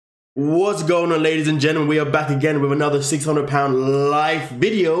What's going on, ladies and gentlemen? We are back again with another £600 live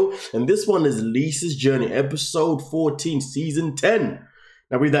video, and this one is Lisa's Journey, episode 14, season 10.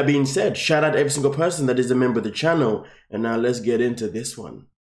 Now, with that being said, shout out to every single person that is a member of the channel, and now let's get into this one.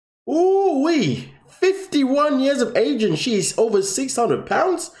 Ooh-wee, 51 years of age and she's over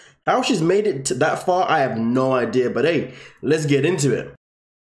 £600? How she's made it to that far, I have no idea, but hey, let's get into it.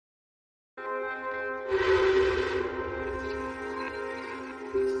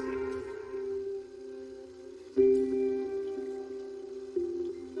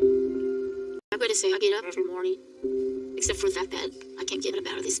 I gotta say, I get up every morning, except for the fact that I can't get up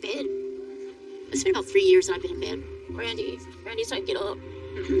out of this bed. It's been about 3 years that I've been in bed. Randy's trying to get up.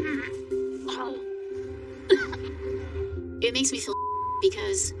 Oh. It makes me feel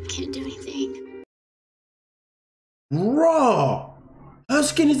because I can't do anything. Raw! Her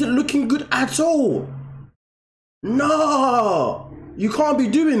skin isn't looking good at all. No! You can't be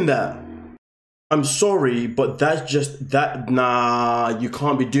doing that. I'm sorry, but that's just that. Nah, you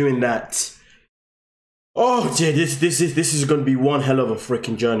can't be doing that. Oh dear, this is gonna be one hell of a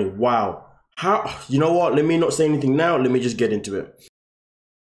freaking journey. Wow. How? You know what? Let me not say anything now. Let me just get into it.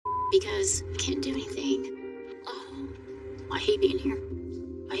 Because I can't do anything. Oh, I hate being here.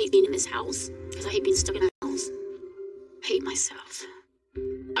 I hate being in this house because I hate being stuck in a house. I hate myself.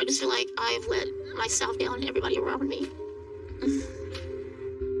 I just feel like I've let myself down and everybody around me. I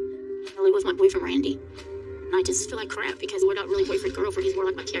really was my boyfriend Randy, and I just feel like crap because we're not really boyfriend girlfriend. He's more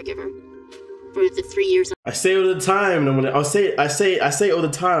like my caregiver. For the 3 years. I say it all the time, and I say it all the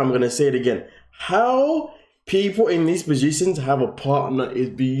time. I'm gonna say it again. How people in these positions have a partner is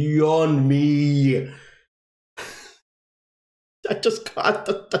beyond me. I just can't.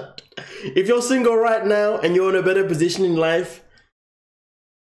 If you're single right now and you're in a better position in life,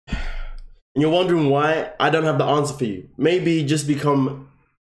 and you're wondering why, I don't have the answer for you. Maybe just become.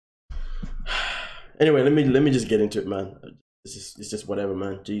 Anyway, let me just get into it, man. It's just whatever,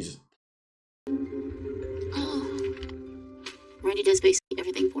 man. Jesus. Oh, Randy does basically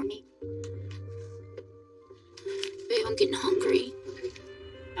everything for me. Babe, I'm getting hungry.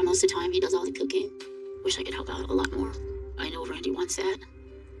 And most of the time, he does all the cooking. Wish I could help out a lot more. I know Randy wants that.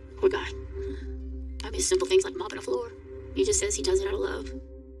 Poor guy. I miss simple things like mopping a floor. He just says he does it out of love.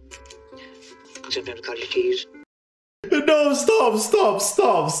 Sometimes cottage cheese. No,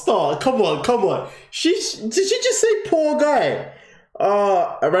 stop. Come on. Did she just say poor guy?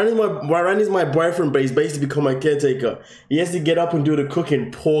 Randy's my boyfriend, but he's basically become my caretaker. He has to get up and do the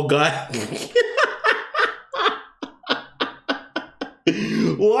cooking. Poor guy.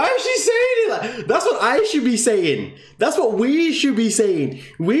 Why is she saying it? Like, that's what I should be saying. That's what we should be saying.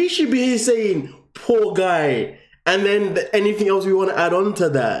 We should be saying poor guy, and then anything else we want to add on to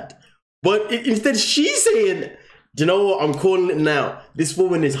that. But instead, she's saying, do you know what? I'm calling it now. This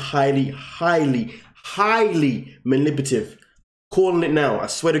woman is highly manipulative. Calling it now. I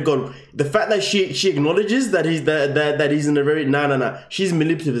swear to God. The fact that she acknowledges that he's that he's in a very no. She's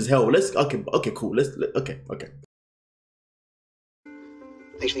manipulative as hell. Okay, cool. Okay.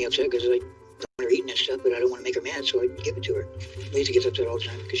 Makes me upset because I don't want her eating that stuff, but I don't want to make her mad, so I give it to her. Lisa gets upset all the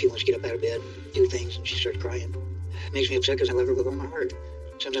time because she wants to get up out of bed, do things, and she starts crying. It makes me upset because I love her with all my heart.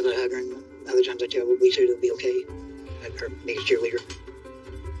 Sometimes I hug her, and other times I tell Lisa it'll be okay. I'm her biggest cheerleader.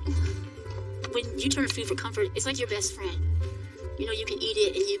 When you turn to food for comfort, it's like your best friend. You know, you can eat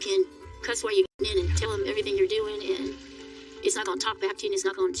it and you can cuss while you're eating it and tell them everything you're doing, and it's not going to talk back to you and it's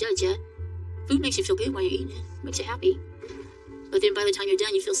not going to judge you. Food makes you feel good while you're eating it, makes you happy. But then by the time you're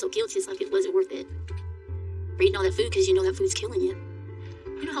done, you feel so guilty, it's like it wasn't worth it. For eating all that food because you know that food's killing you.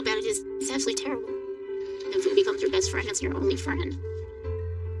 You know how bad it is? It's absolutely terrible. And food becomes your best friend, it's your only friend.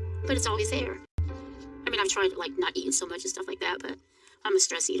 But it's always there. I mean, I've tried like not eating so much and stuff like that, but I'm a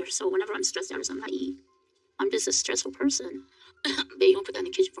stress eater, so whenever I'm stressed out or something, I eat. I'm just a stressful person. Babe, you want to put that in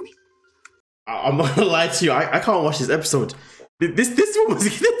the kitchen for me? I'm not gonna lie to you. I can't watch this episode. This one was.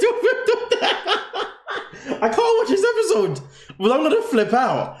 I can't watch this episode. Well, I'm gonna flip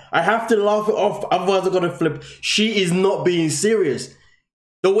out. I have to laugh it off. Otherwise, I'm gonna flip. She is not being serious.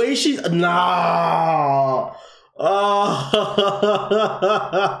 The way she's nah.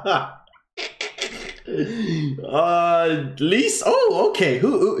 Lisa. Oh, okay.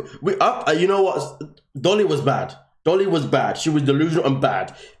 Who? You know what? Dolly was bad. She was delusional and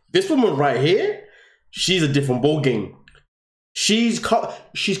bad. This woman right here, she's a different ball game. She's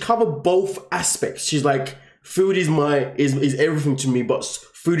covered both aspects. She's like, food is everything to me, but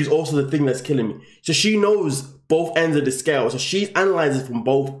food is also the thing that's killing me. So she knows both ends of the scale. So she's analyzing from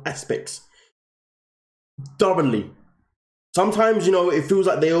both aspects thoroughly. Sometimes, you know, it feels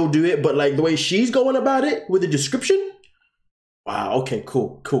like they all do it, but like the way she's going about it with the description, Wow, okay,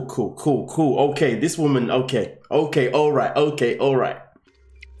 cool. Okay, this woman, okay, all right. I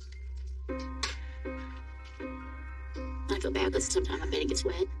feel bad because sometimes my bedding gets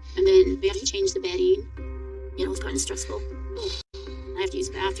wet. And then we have to change the bedding. You know, it's kind of stressful. I have to use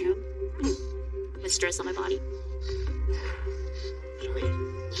the bathroom with stress on my body. You want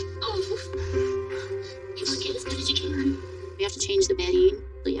to get as good as you can. We have to change the bedding.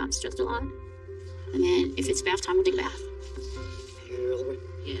 So yeah, I'm stressed a lot. And then if it's bath time, we'll take a bath.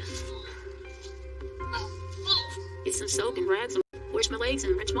 Yeah. Get some soap and rags and wash my legs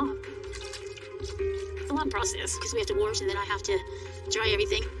and rinse them off. It's a long process because we have to wash and then I have to dry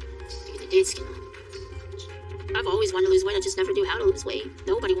everything to get the dead skin off. I've always wanted to lose weight. I just never knew how to lose weight.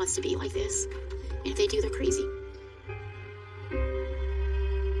 Nobody wants to be like this. And if they do, they're crazy.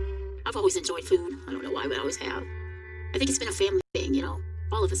 I've always enjoyed food. I don't know why, but I always have. I think it's been a family thing, you know.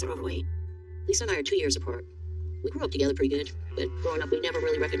 All of us are overweight. Lisa and I are 2 years apart. We grew up together pretty good, but growing up, we never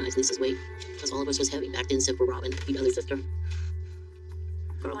really recognized Lisa's weight because all of us was heavy back then, except for Robin, the other sister.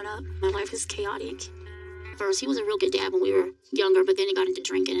 Growing up, my life was chaotic. First, he was a real good dad when we were younger, but then he got into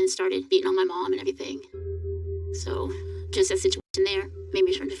drinking and started beating on my mom and everything. So, just that situation there made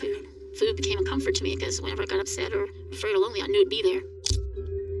me turn to food. Food became a comfort to me because whenever I got upset or afraid or lonely, I knew it'd be there.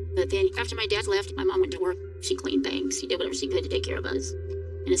 But then, after my dad left, my mom went to work. She cleaned things. She did whatever she could to take care of us.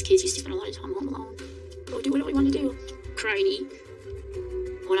 And as kids, used to spend a lot of time home alone. Go do whatever we want to do. Cry and eat.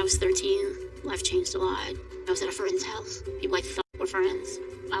 When I was 13, life changed a lot. I was at a friend's house. People I thought were friends.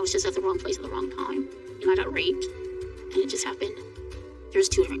 I was just at the wrong place at the wrong time. And I got raped. And it just happened. There's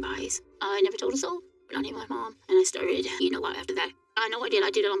 2 different guys. I never told a soul. Not even my mom. And I started eating a lot after that. I know I did. I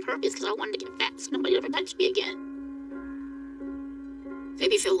did it on purpose because I wanted to get fat so nobody ever touched me again.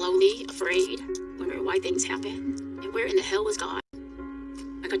 Maybe feel lonely, afraid, wondering why things happen. And where in the hell was God?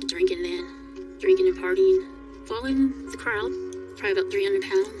 I got to drinking and partying, following the crowd, probably about 300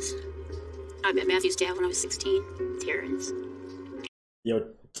 pounds. I met Matthew's dad when I was 16, Terrence. Yo,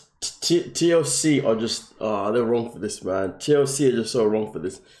 TLC are just, they're wrong for this, man. TLC are just so wrong for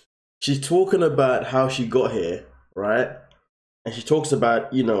this. She's talking about how she got here, right? And she talks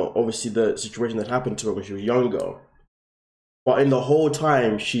about, you know, obviously the situation that happened to her when she was younger. But in the whole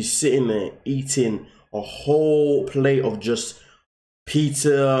time, she's sitting there eating a whole plate of just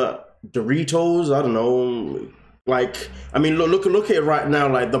pizza, Doritos, I don't know. Like, I mean, look at it right now.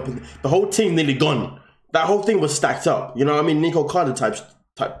 Like, the whole thing nearly gone. That whole thing was stacked up. You know what I mean? Nicole Carter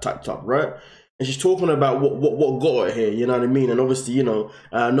typed up, right? And she's talking about what got her here, you know what I mean? And obviously, you know,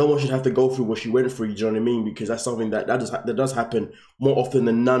 no one should have to go through what she went through, you know what I mean? Because that's something that does happen more often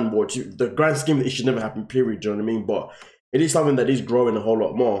than none. But the grand scheme, it should never happen, period, you know what I mean? But it is something that is growing a whole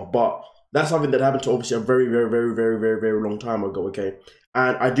lot more. But that's something that happened to obviously a very, very, very, very, very, very long time ago, okay?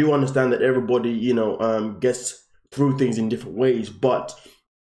 And I do understand that everybody, you know, gets through things in different ways. But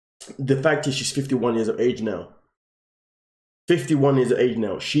the fact is she's 51 years of age now. 51 years of age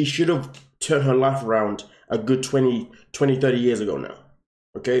now. She should have turned her life around a good 30 years ago now.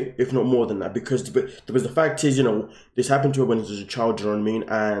 Okay? If not more than that. Because the fact is, you know, this happened to her when she was a child, you know what I mean?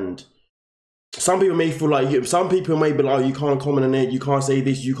 And some people may feel like, some people may be like, oh, you can't comment on it, you can't say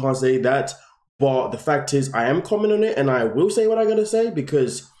this, you can't say that. But the fact is, I am commenting on it and I will say what I gotta say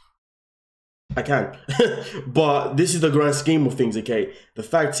because I can. But this is the grand scheme of things, okay? The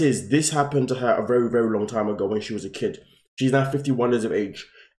fact is, this happened to her a very, very long time ago when she was a kid. She's now 51 years of age.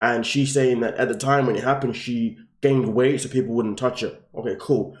 And she's saying that at the time when it happened, she gained weight so people wouldn't touch her. Okay,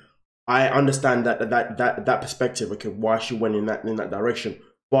 cool. I understand that perspective, okay, why she went in that direction.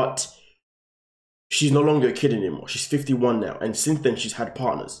 But she's no longer a kid anymore. She's 51 now. And since then, she's had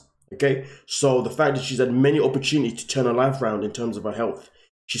partners. Okay? So the fact that she's had many opportunities to turn her life around in terms of her health.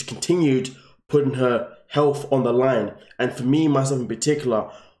 She's continued putting her health on the line. And for me, myself in particular,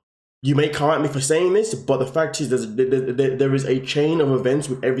 you may come at me for saying this, but the fact is there is a chain of events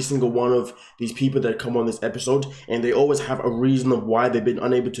with every single one of these people that come on this episode, and they always have a reason of why they've been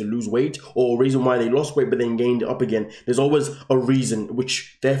unable to lose weight, or a reason why they lost weight but then gained it up again. There's always a reason,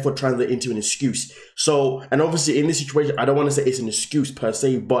 which therefore translates into an excuse. So, and obviously in this situation, I don't want to say it's an excuse per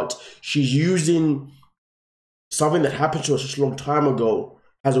se, but she's using something that happened to her such a long time ago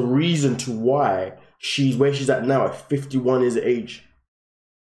as a reason to why she's where she's at now at 51 years of age.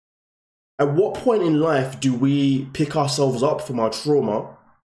 At what point in life do we pick ourselves up from our trauma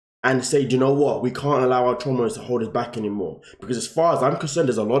and say, do you know what, we can't allow our traumas to hold us back anymore? Because as far as I'm concerned,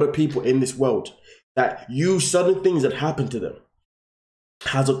 there's a lot of people in this world that use certain things that happen to them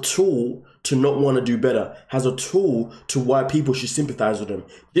as a tool to not want to do better, has a tool to why people should sympathize with them.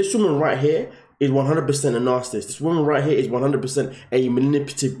 This woman right here is 100% a narcissist. This woman right here is 100% a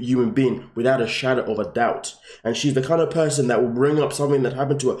manipulative human being without a shadow of a doubt. And she's the kind of person that will bring up something that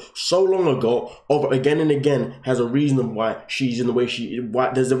happened to her so long ago, over again and again, has a reason why she's in the way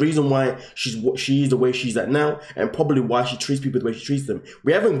there's a reason why she's the way she's at now, and probably why she treats people the way she treats them.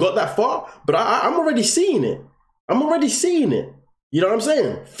 We haven't got that far, but I'm already seeing it. I'm already seeing it. You know what I'm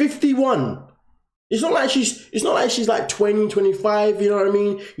saying? 51. It's not like she's like 20, 25, you know what I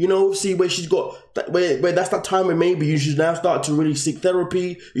mean? You know, see where she's got, where that's that time where maybe you should now start to really seek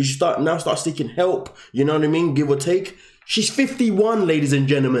therapy. You should start seeking help, you know what I mean? Give or take. She's 51, ladies and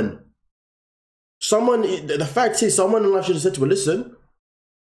gentlemen. The fact is, someone in life should have said to her, listen,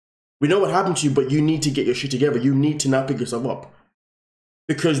 we know what happened to you, but you need to get your shit together. You need to now pick yourself up.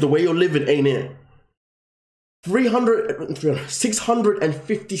 Because the way you're living ain't it.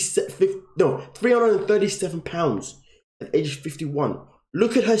 337 pounds at age 51.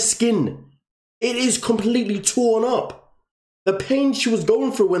 Look at her skin. It is completely torn up. The pain she was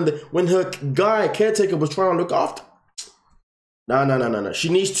going through when her caretaker was trying to look after. No. She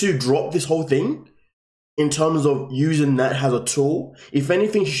needs to drop this whole thing in terms of using that as a tool. If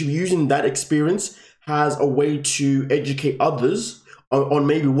anything, she should be using that experience as a way to educate others on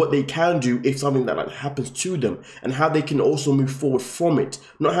maybe what they can do if something that happens to them, and how they can also move forward from it,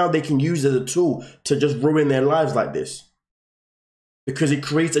 not how they can use it as a tool to just ruin their lives like this, because it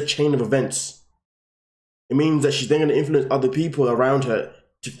creates a chain of events. It means that she's then going to influence other people around her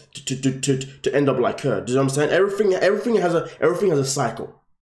to end up like her. Do you know what I'm saying? Everything has a cycle.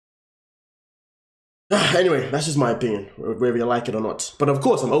 Anyway, that's just my opinion, whether you like it or not. But of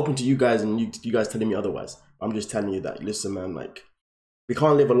course, I'm open to you guys, and you guys telling me otherwise. I'm just telling you that, listen, man, like, we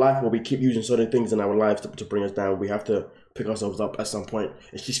can't live a life where we keep using certain things in our lives to bring us down. We have to pick ourselves up at some point.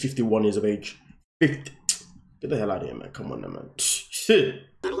 And she's 51 years of age. 50. Get the hell out of here, man. Come on, man. Shit.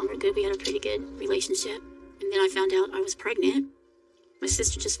 Got along good. We had a pretty good relationship. And then I found out I was pregnant. My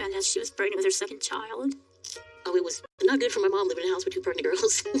sister just found out she was pregnant with her second child. Oh, it was not good for my mom living in a house with 2 pregnant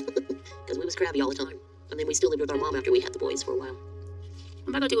girls. Because we was crabby all the time. And then we still lived with our mom after we had the boys for a while. What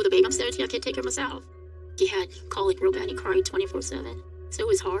am I going to do with a baby? I'm 17. I can't take care of myself. He had colic real bad. He cried 24/7. So it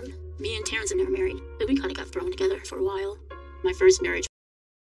was hard. Me and Terrence are never married, but we kind of got thrown together for a while. My first marriage.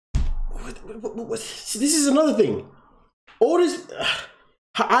 This is another thing. All this,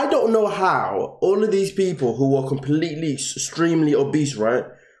 I don't know how all of these people who are completely, extremely obese, right?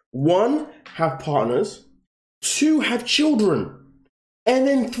 1, have partners. 2, have children. And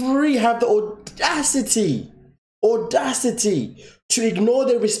then 3, have the audacity to ignore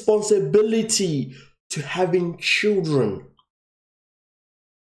their responsibility to having children.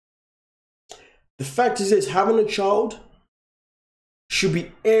 The fact is this, having a child should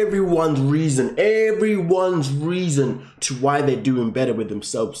be everyone's reason to why they're doing better with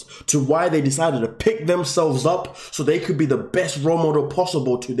themselves, to why they decided to pick themselves up so they could be the best role model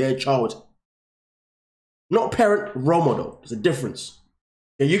possible to their child. Not parent, role model. There's a difference.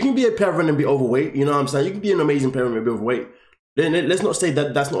 Yeah, you can be a parent and be overweight, you know what I'm saying? You can be an amazing parent and be overweight. Then let's not say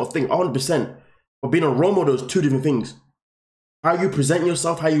that that's not a thing, 100%. But being a role model is 2 different things. How you present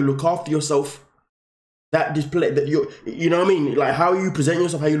yourself, how you look after yourself. That display, that you know what I mean? Like, how you present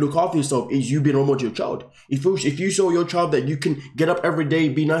yourself, how you look after yourself is you being a role model to your child. If you show your child that you can get up every day,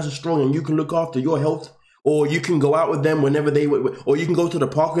 be nice and strong, and you can look after your health, or you can go out with them whenever or you can go to the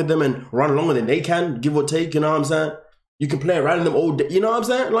park with them and run longer than they can, give or take, you know what I'm saying? You can play around with them all day, you know what I'm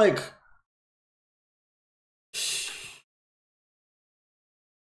saying? Like,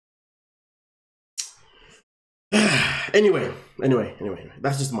 Anyway,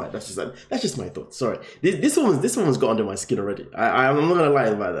 that's just my thoughts. Sorry, this one's got under my skin already. I'm not gonna lie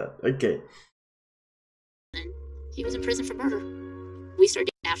about that. Okay. He was in prison for murder. We started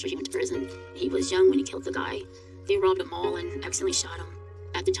after he went to prison. He was young when he killed the guy. They robbed a mall and accidentally shot him.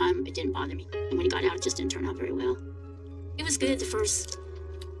 At the time, it didn't bother me. And when he got out, it just didn't turn out very well. It was good the first,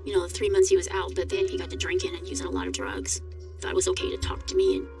 3 months he was out, but then he got to drinking and using a lot of drugs. Thought it was okay to talk to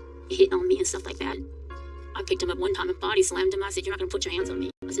me and hit on me and stuff like that. I picked him up one time and body slammed him. I said, "You're not going to put your hands on me."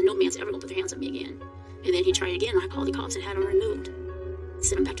 I said, "No man's ever going to put their hands on me again." And then he tried again. I called the cops and had him removed.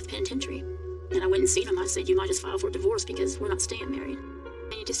 Sent him back to the penitentiary. And I went and seen him. I said, "You might just file for divorce because we're not staying married."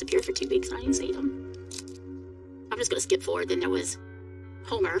 And he disappeared for 2 weeks and I didn't see him. I'm just going to skip forward. Then there was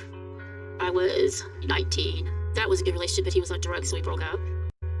Homer. I was 19. That was a good relationship, but he was on drugs, so we broke up.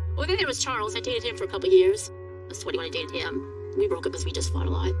 Well, then there was Charles. I dated him for a couple of years. I was 21 and dated him. We broke up because we just fought a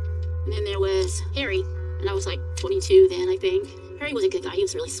lot. And then there was Harry. And I was like 22 then, I think. Harry was a good guy. He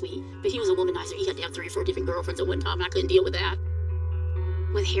was really sweet. But he was a womanizer. He had to have 3 or 4 different girlfriends at one time, and I couldn't deal with that.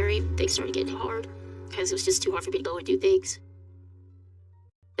 With Harry, things started getting hard because it was just too hard for me to go and do things.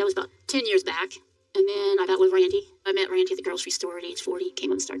 That was about 10 years back. And then I got with Randy. I met Randy at the grocery store at age 40.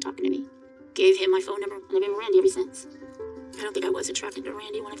 Came up and started talking to me. Gave him my phone number, and I've been with Randy ever since. I don't think I was attracted to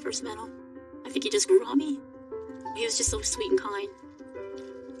Randy when I first met him. I think he just grew on me. He was just so sweet and kind.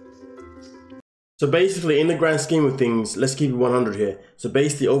 So basically, in the grand scheme of things, let's keep it 100 here. So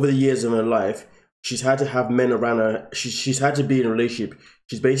basically, over the years of her life, she's had to have men around her. She's had to be in a relationship.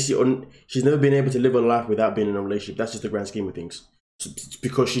 She's never been able to live her life without being in a relationship. That's just the grand scheme of things. So,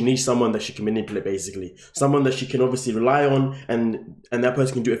 because she needs someone that she can manipulate, basically. Someone that she can obviously rely on, and that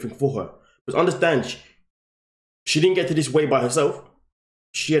person can do everything for her. But understand, she didn't get to this way by herself.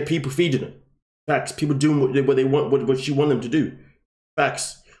 She had people feeding her. Facts. People doing what they want, what she wanted them to do.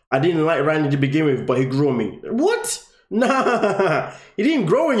 Facts. I didn't like Randy to begin with, but he grew on me. What? Nah, he didn't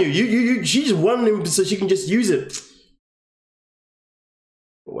grow on you. She just wanted him so she can just use it.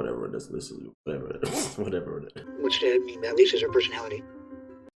 Whatever it is, listen, whatever it is. What's that mean about Lisa is her personality.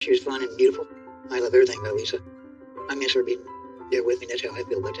 She was fun and beautiful. I love everything about Lisa. I miss her being there with me. That's how I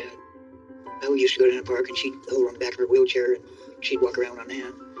feel about that. We used to go to the park and she'd hold her on the back of her wheelchair and she'd walk around on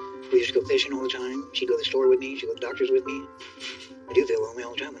that. We used to go fishing all the time. She'd go to the store with me. She'd go to the doctor's with me. I do feel lonely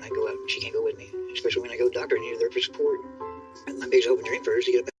all the time when I go out and she can't go with me. Especially when I go to the doctor and you're there for support. My biggest hope and dream for her is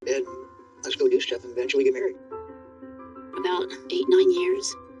to get up out of bed and let's go do stuff and eventually get married. About 8-9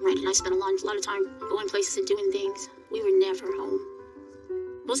 years, Randy and I spent a lot of time going places and doing things. We were never home.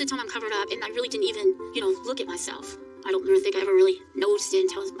 Most of the time I'm covered up and I really didn't even, look at myself. I don't really think I ever really noticed it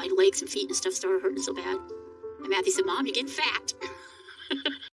until my legs and feet and stuff started hurting so bad. And Matthew said, "Mom, you're getting fat."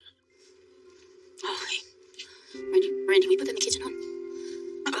 Oh, hey. Randy, we put that in the kitchen, hon?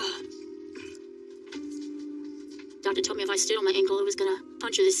 Doctor told me if I stood on my ankle, it was gonna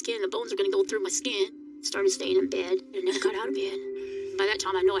puncture the skin. The bones were gonna go through my skin. Started staying in bed. I never got out of bed. By that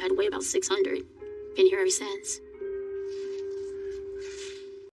time, I know I had to weigh about 600. Been here ever since.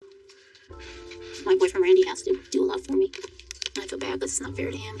 My boyfriend Randy has to do a lot for me. I feel bad because it's not fair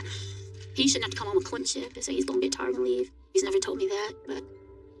to him. He shouldn't have to come home and clinch ship and say he's gonna get tired and leave. He's never told me that, but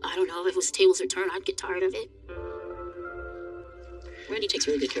I don't know. If it was tables or turn, I'd get tired of it. Randy takes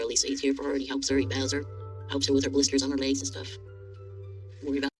really good care of Lisa. He's here for her and he helps her, he baths her, helps her with her blisters on her legs and stuff.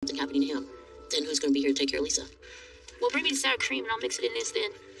 Worry about something happening to him. Then who's going to be here to take care of Lisa? Well, bring me the sour cream and I'll mix it in this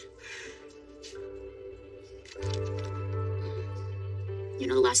then.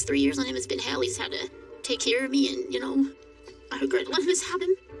 The last 3 years on him has been hell. He's had to take care of me and, I regret letting this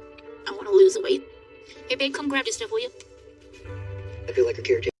happen. I want to lose the weight. Hey, babe, come grab this stuff, will you? I feel like a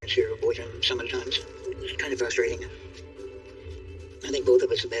caretaker to her boyfriend some of the times. It's kind of frustrating. I think both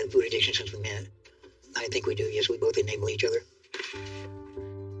of us have had food addiction since we met. I think we do. Yes, we both enable each other.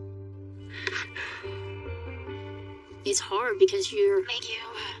 It's hard because you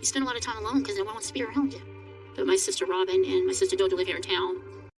spend a lot of time alone because no one wants to be around you. But my sister Robin and my sister Doja live here in town.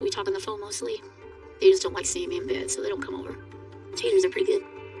 We talk on the phone mostly. They just don't like seeing me in bed, so they don't come over. Taters are pretty good.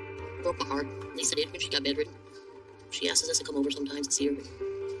 Broke my heart. Lisa did when she got bedridden. She asks us to come over sometimes and see her.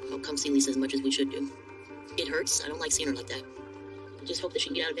 We don't come see Lisa as much as we should do. It hurts. I don't like seeing her like that. I just hope that she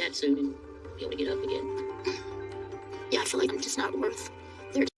can get out of bed soon and be able to get up again. Yeah, I feel like I'm just not worth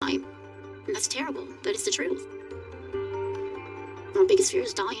their time. And that's terrible, but it's the truth. My biggest fear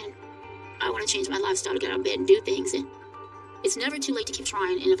is dying. I want to change my lifestyle to get out of bed and do things, and it's never too late to keep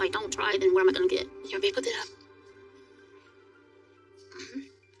trying, and if I don't try, then what am I going to get? Here, babe, put that up.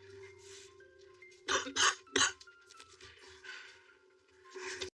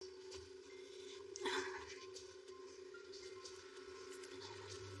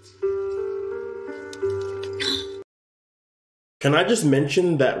 Can I just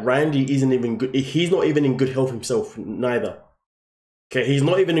mention that Randy isn't even good? He's not even in good health himself, neither. Okay, he's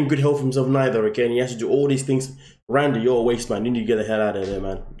not even in good health himself, neither. Okay, and he has to do all these things. Randy, you're a waste, man. You need to get the hell out of there,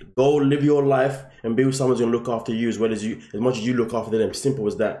 man. Go live your life and be with someone who's gonna look after you as well as much as you look after them. Simple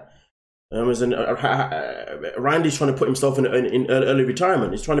as that. Randy's trying to put himself in early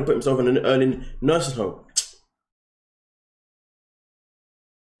retirement. He's trying to put himself in an early nursing home.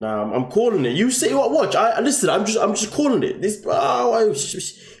 Now I'm calling it. You say what? Watch. Listen. I'm just calling it. This.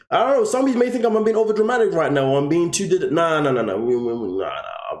 I don't know. Some people may think I'm being over dramatic right now, or I'm being too. Nah.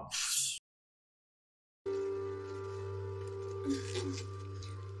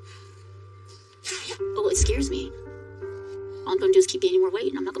 Oh, it scares me. All I'm gonna do is keep gaining more weight,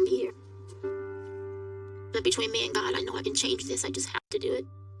 and I'm not gonna be here. But between me and God, I know I can change this. I just have to do it.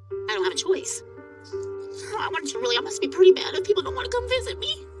 I don't have a choice. I must be pretty bad if people don't want to come visit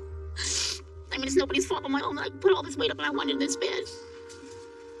me. I mean, it's nobody's fault but my own. I put all this weight up and I wanted this bed.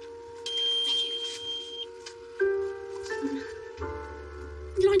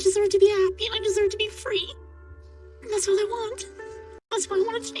 I deserve to be happy and I deserve to be free. And that's all I want. That's why I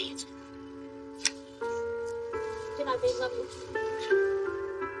want to change. Good night, babe. Love you.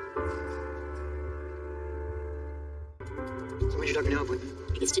 When's your doctor now appointment? I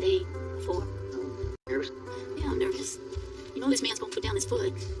think it's today. 4. Nervous? Yeah, I'm nervous. You know this man's gonna put down his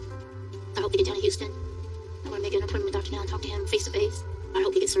foot. I hope he get down to Houston. I want to make an appointment with Dr. Now and talk to him face to face. I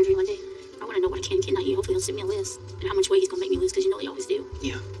hope he gets surgery one day. I want to know what I can and cannot eat. Hopefully he'll send me a list and how much weight he's gonna make me lose, because you know they always do.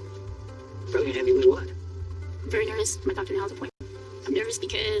 Yeah. Probably gonna have you lose what? I'm very nervous for my Dr. Now's appointment. I'm nervous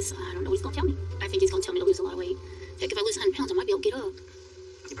because I don't know what he's gonna tell me. I think he's gonna tell me to lose a lot of weight. Heck, if I lose 100 pounds, I might be able to get up.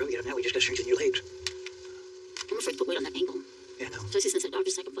 You probably get up now. We just got strength in your legs. I'm afraid to put weight on that ankle. Yeah, no. Especially since that doctor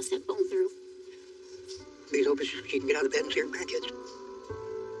said I could bust that bone through. Please hope she can get out of bed and see her grandkids.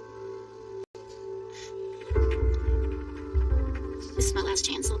 This is my last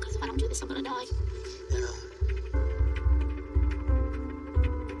chance, though, because if I don't do this, I'm gonna die. I know.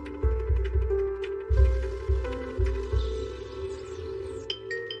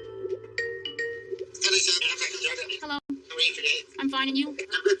 Hello. How are you today? I'm fine, and you? I'm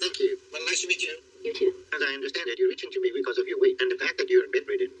good, thank you. Well, nice to meet you. You too. As I understand it, you're reaching to me because of your weight and the fact that you're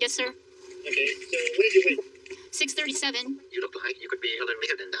bedridden. Yes, sir. Okay, so what is your weight? 637. You look like you could be a little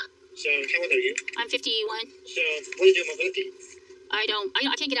bigger than that. So, how old are you? I'm 51. So, what is your mobility? I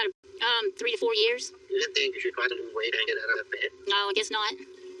can't get out of 3 to 4 years. You didn't think you should try to lose weight and get out of bed? No, I guess not.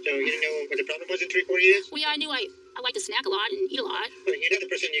 So, you didn't know what the problem was in 3 or 4 years? Well, yeah, I knew I like to snack a lot and eat a lot. Well, you're not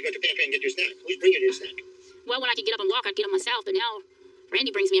the person you go to pantry and get your snack. Who's bringing you your snack? Well, when I could get up and walk, I'd get up myself, but now Randy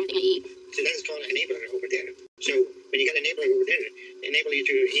brings me everything I eat. So that's called an enabler over there. So when you got an enabler over there, enable you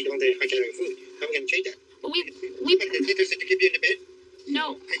to eat all the high-calorie food, how are we going to change that? Well, we Interested to keep you in the bed?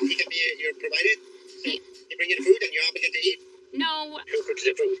 no, He can be your provider? So He- you bring you the food and you're obligated to eat? no. Who cooks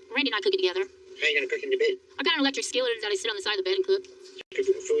the food? Randy and I cook it together. How are you going to cook in the bed? I got an electric skillet that I sit on the side of the bed and cook. Cook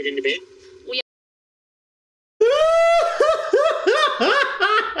food in the bed?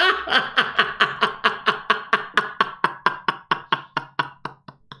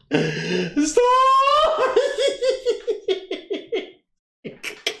 Stop!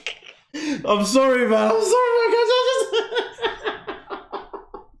 I'm sorry, man. I'm sorry, man.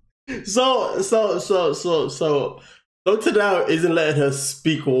 So, Dr. Now isn't letting her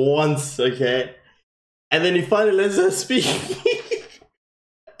speak once, okay? And then he finally lets her speak.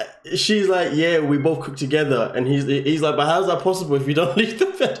 She's like, yeah, we both cook together. And he's like, but how's that possible if you don't leave the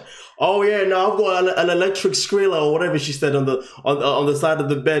bed? Oh yeah, no, I've got an electric skrilla or whatever she said on the side of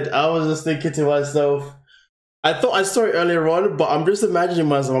the bed. I was just thinking to myself, I thought I saw it earlier on, but I'm just imagining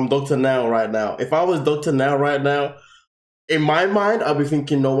myself, I'm Dr. Now right now. If I was Dr. Now right now, in my mind, I'll be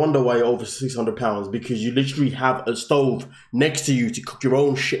thinking, no wonder why you're over 600 pounds, because you literally have a stove next to you to cook your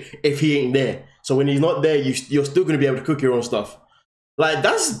own shit if he ain't there. So when he's not there, you're still going to be able to cook your own stuff. Like,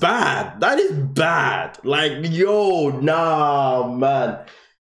 that's bad. That is bad. Like, yo, nah, man.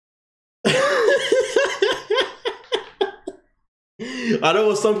 I know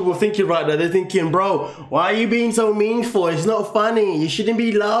what some people are thinking right now. They're thinking, bro, why are you being so mean for? It's not funny. You shouldn't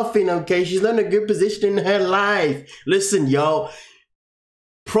be laughing, okay? She's not in a good position in her life. Listen, yo.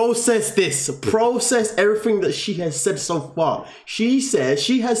 Process this. Process everything that she has said so far. She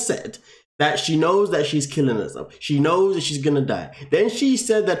has said that she knows that she's killing herself. She knows that she's gonna die. Then she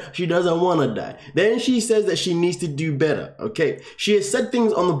said that she doesn't wanna die. Then she says that she needs to do better, okay? She has said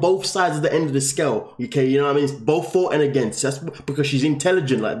things on the both sides of the end of the scale, okay? You know what I mean? It's both for and against. That's because she's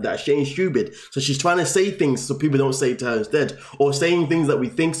intelligent like that. She ain't stupid. So she's trying to say things so people don't say it to her instead. Or saying things that we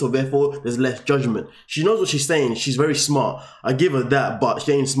think, so therefore there's less judgment. She knows what she's saying. She's very smart. I give her that, but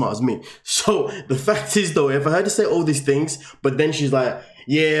she ain't as smart as me. So the fact is though, if I had to say all these things, but then she's like,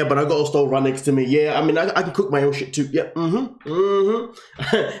 yeah, but I got a stove right next to me. Yeah, I mean, I can cook my own shit too. Yeah,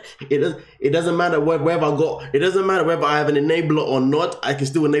 It doesn't matter whether it doesn't matter whether I have an enabler or not. I can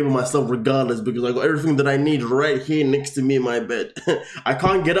still enable myself regardless because I got everything that I need right here next to me in my bed. I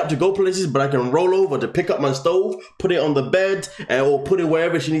can't get up to go places, but I can roll over to pick up my stove, put it on the bed, or put it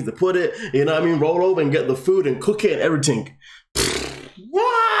wherever she needs to put it. You know what I mean? Roll over and get the food and cook it and everything.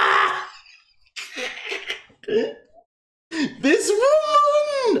 This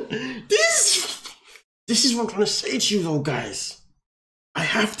woman! This is what I'm trying to say to you though, guys. I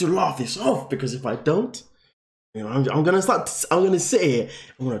have to laugh this off because if I don't, you know, I'm gonna sit here,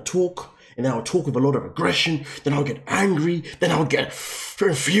 I'm gonna talk, and then I'll talk with a lot of aggression, then I'll get angry, then I'll get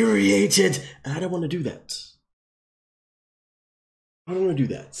infuriated, and I don't want to do that. I don't want to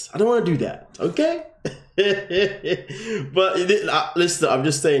do that. I don't want to do that, okay? But listen, I'm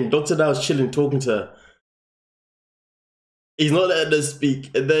just saying, Dr. Now's chilling, talking to her. He's not letting her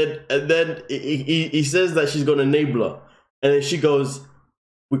speak, and then he says that she's got an enabler, and then she goes,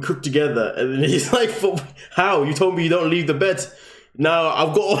 "We cook together," and then he's like, "How? You told me you don't leave the bed." No,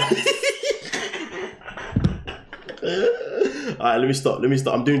 I've got. Alright, let me stop.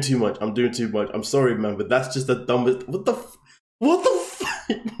 I'm doing too much. I'm sorry, man, but that's just the dumbest. What the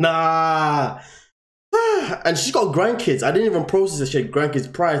Nah. And she's got grandkids. I didn't even process that she had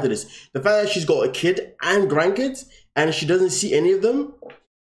grandkids prior to this. The fact that she's got a kid and grandkids and she doesn't see any of them.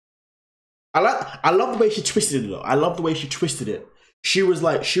 I love the way she twisted it though. I love the way she twisted it. She was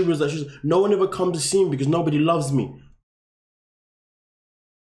like, no one ever comes to see me because nobody loves me.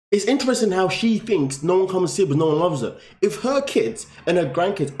 It's interesting how she thinks no one comes to see her, but no one loves her. If her kids and her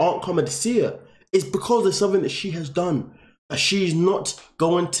grandkids aren't coming to see her, it's because there's something that she has done that she's not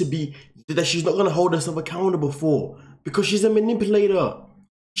going to hold herself accountable for, because she's a manipulator.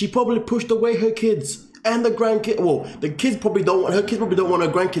 She probably pushed away her kids and the grandkids. Well, the kids probably don't want her kids. Probably don't want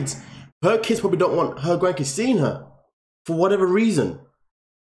her grandkids. Her kids probably don't want her grandkids seeing her for whatever reason.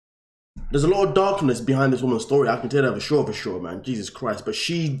 There's a lot of darkness behind this woman's story. I can tell that for sure, man. Jesus Christ. But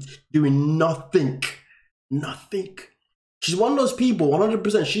she's doing nothing. Nothing. She's one of those people,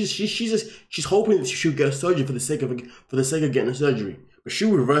 100%. She's hoping that she'll get a surgery for the sake of getting a surgery. But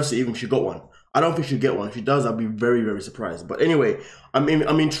she'll reverse it even if she got one. I don't think she'll get one. If she does, I'll be very, very surprised. But anyway, I'm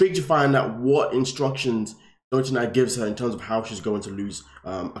intrigued to find out what instructions Doja Cat gives her in terms of how she's going to lose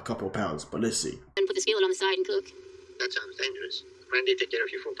a couple of pounds. But let's see. And put the skillet on the side and cook. That sounds dangerous. Randy take care of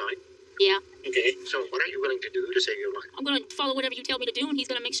you full time? Yeah. Okay, so what are you willing to do to save your life? I'm going to follow whatever you tell me to do, and he's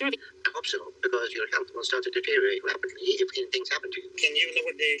going to make sure of it. I hope so, because your health will start to deteriorate rapidly if things happen to you. Can you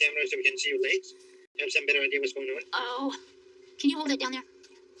lower the camera so we can see your legs? Have some better idea what's going on? Oh, can you hold that down there?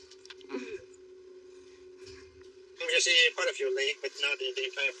 I'm just see part of your leg, but not the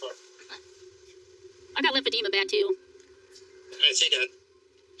entire part. I got lymphedema bad too. I see that.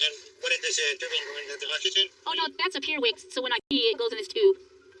 And what is this tubing going to the oxygen? Oh no, that's a Peerwix, so when I pee, it goes in this tube,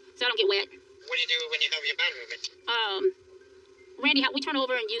 so I don't get wet. What do you do when you have your bowel movement? Randy, we turn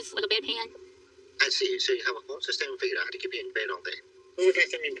over and use like a bedpan. I see. So you have a whole system figured out to keep you in bed all day. When was the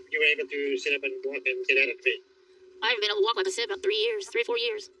last time you were able to sit up and walk and get out of bed? I haven't been able to walk, like I said, about 3 years, 3 or 4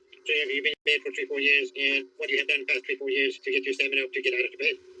 years. So have you been in bed for 3 or 4 years, and what you have done past 3 or 4 years to get your stamina up to get out of the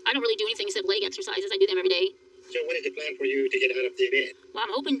bed? I don't really do anything except leg exercises. I do them every day. So what is the plan for you to get out of the bed? Well,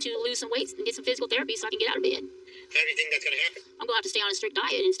 I'm hoping to lose some weight and get some physical therapy so I can get out of bed. How do you think that's going to happen? I'm going to have to stay on a strict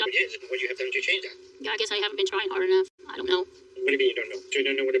diet and stop. Yes, what do you have done to change that? Yeah, I guess I haven't been trying hard enough. I don't know. What do you mean you don't know? So you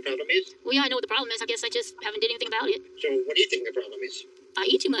don't know what the problem is? Well, yeah, I know what the problem is. I guess I just haven't did anything about it. So what do you think the problem is? I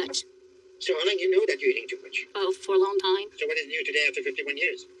eat too much. So how long you know that you're eating too much? Oh, for a long time. So what is new today after 51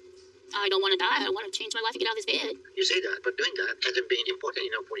 years? I don't want to die. I want to change my life and get out of this bed. You say that, but doing that hasn't been important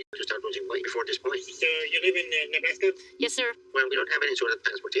enough for you to start losing weight before this point. So you live in Nebraska? Yes, sir. Well, we don't have any sort of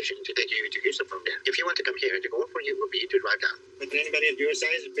transportation to take you to Houston from there. If you want to come here, the goal for you would be to drive down. But anybody of your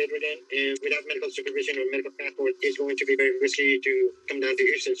size, bedridden, without medical supervision or medical passport, is going to be very risky to come down to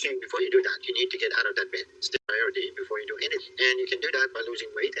Houston. So before you do that, you need to get out of that bed. It's the priority before you do anything. And you can do that by losing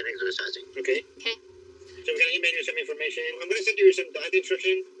weight and exercising. Okay? Okay. So we're going to email you some information. I'm going to send you some diet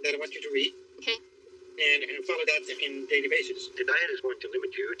instruction that I want you to read. Okay. And follow that in daily basis. The diet is going to limit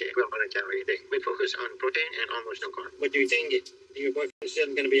you to 1,200 calories a day. We focus on protein and almost no carb. What do you think? Your boyfriend is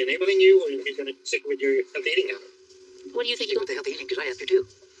still going to be enabling you, or he's going to stick with your healthy eating habit? What do you think? Stick with the healthy eating, because I have to too.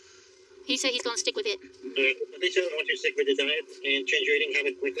 He said he's going to stick with it. Lisa, I want you to stick with the diet and change your eating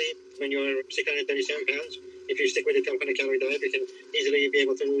habit quickly. When you're 637 pounds, if you stick with the 1,200 calorie diet, you can easily be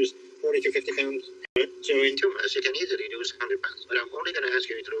able to lose 40 to 50 pounds. So in 2 months, you can easily lose 100 pounds. But I'm only going to ask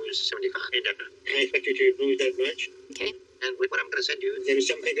you to lose 75 indefinitely. I expect you to lose that much. Okay. And with what I'm going to send you, there is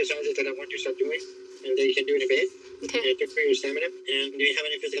some exercises that I want you to start doing, and that you can do in a bed. Okay. To free your stamina. And do you have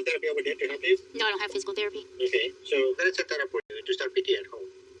any physical therapy over there to help you? No, I don't have physical therapy. Okay. So let's set that up for you to start PT at home.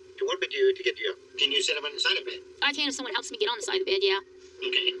 To work with you to get you up. Can you sit up on the side of it? I can if someone helps me get on the side of the bed, yeah.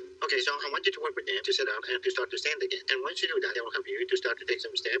 Okay. Okay, so I want you to work with them to sit up and to start to stand again. And once you do that, it will help you to start to take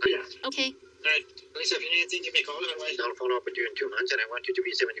some steps. Okay. All right. Lisa, if you need anything, give me a call. Otherwise, I'll follow up with you in 2 months, and I want you to be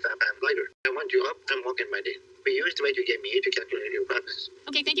 75 pounds lighter. I want you up and walking my day. We use the weight you gave me to calculate your progress.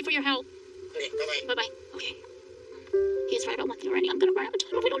 Okay, thank you for your help. Okay, bye-bye. Bye-bye. Okay. He's right about one thing already. I'm going to run out of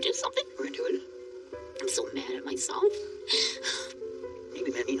time if we don't do something. We're into it. I'm so mad at myself. You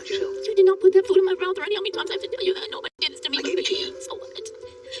be mad at yourself. You did not put that food in my mouth already. How many times I have to tell you that? Nobody did this to me. I gave it to you. So what?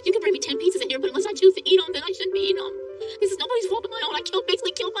 You can bring me 10 pieces in here, but unless I choose to eat them, then I shouldn't be eating them. This is nobody's fault but my own. I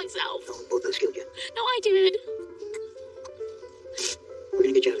basically killed myself. Oh, both of us killed you. No, I did. We're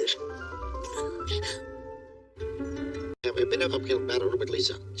gonna get you out of this. Have a bit of uphill battle with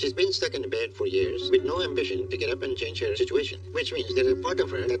Lisa. She's been stuck in the bed for years with no ambition to get up and change her situation, which means there's a part of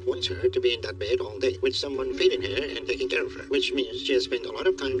her that wants her to be in that bed all day with someone feeding her and taking care of her, which means she has spent a lot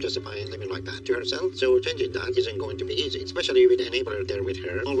of time justifying living like that to herself, so changing that isn't going to be easy, especially with an enabler there with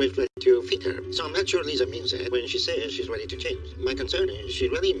her, always ready to feed her. So I'm not sure Lisa means it when she says she's ready to change. My concern is she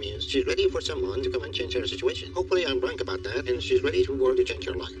really means she's ready for someone to come and change her situation. Hopefully I'm wrong about that and she's ready to work to change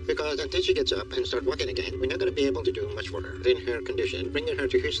her life, because until she gets up and starts walking again, we're not going to be able to do much for her. In her condition, bringing her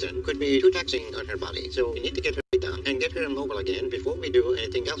to Houston could be too taxing on her body, so we need to get her down and get her mobile again before we do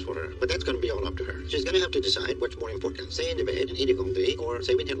anything else for her. But that's going to be all up to her. She's going to have to decide what's more important, stay in the bed and eating all day or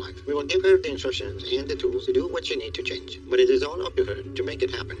saving her life. We will give her the instructions and the tools to do what she needs to change, but it is all up to her to make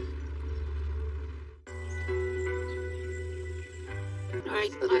it happen.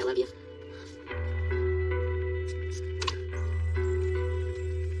 Alright, I love you.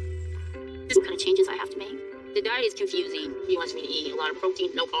 This is what kind of changes I have to make. The diet is confusing. He wants me to eat a lot of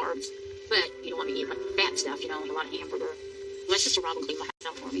protein, no carbs, but you don't want me to eat like fat stuff, you know, a lot of hamburger. My sister Robin cleaned my house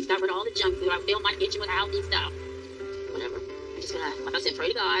out for me. Got rid of all the junk food. I filled my kitchen with healthy stuff. Whatever. I'm just gonna, like I said, pray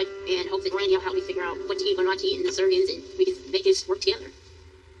to God and hope that Randy will help me figure out what to eat, what not to eat, and the servings, and we can make this work together.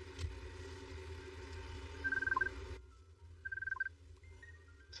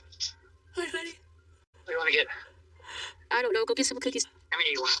 Hi, honey. What do you want to get? I don't know. Go get some cookies. How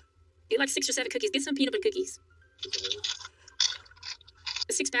many do you want? Get like 6 or 7 cookies. Get some peanut butter cookies.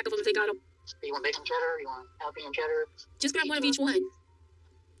 A 6-pack of them if they got them. You want bacon cheddar? You want jalapeno cheddar? Just grab one of each one.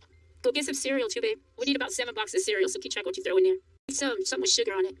 Go get some cereal too, babe. We need about 7 boxes of cereal, so keep track what you throw in there. Something with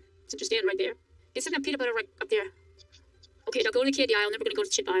sugar on it. Since you're standing right there. Get some of that peanut butter right up there. Okay, now go to the candy aisle. Then we're gonna go to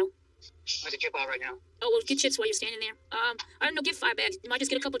the chip aisle. I'm at the chip aisle right now. Oh, well, get chips while you're standing there. I don't know, get 5 bags. You might just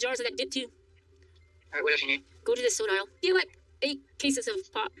get a couple jars of that dip too. Alright, what else you need? Go to the soda aisle. Get like 8 cases of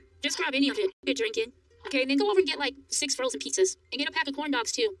pop. Just grab any of it you're drinking. Okay, and then go over and get like 6 frozen pizzas. And get a pack of corn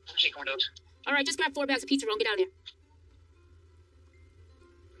dogs too. I see corn dogs. Alright, just grab 4 bags of pizza roll and get out of there.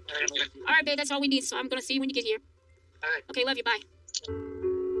 Alright, I'm good. Alright, babe, that's all we need, so I'm gonna see you when you get here. Alright. Okay, love you, bye.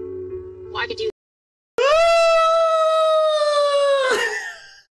 Well, I could do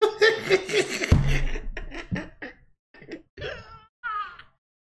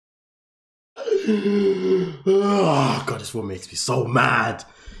Oh God, this one makes me so mad.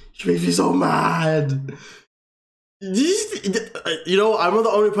 She makes me so mad. You know, I'm not the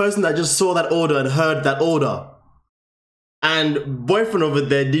only person that just saw that order and heard that order. And boyfriend over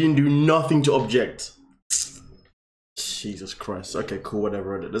there didn't do nothing to object. Jesus Christ. Okay, cool,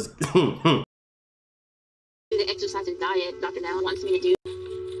 whatever. Let's the exercise and diet Dr. Now wants me to do.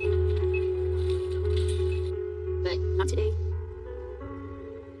 But not today.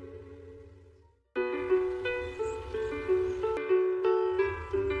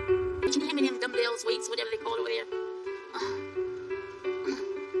 M&M, dumbbells, weights, whatever they call it over there.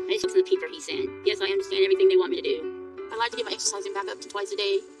 I just looked at the paper he sent. Yes, I understand everything they want me to do. I like to get my exercising back up to twice a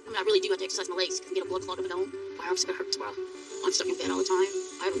day. I mean, I really do have to exercise my legs because I get a blood clot of my own. My arms are hurt tomorrow. I'm stuck in bed all the time.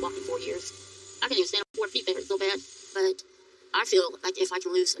 I haven't walked in 4 years. I can't even stand on 4 feet. They hurt so bad. But I feel like if I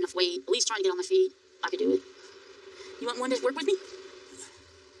can lose enough weight, at least trying to get on my feet, I could do it. You want one to work with me?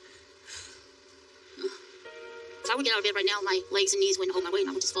 If I would get out of bed right now, my legs and knees wouldn't hold my weight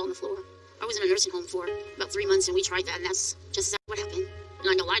and I would just fall on the floor. I was in a nursing home for about 3 months and we tried that and that's just what happened. And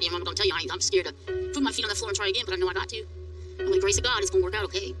I ain't gonna lie to you, I'm gonna tell you, I'm scared to put my feet on the floor and try again, but I know I got to. And with the grace of God, it's gonna work out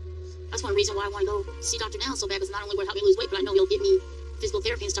okay. That's one reason why I want to go see Dr. Now so bad, because not only will it help me lose weight, but I know he'll give me physical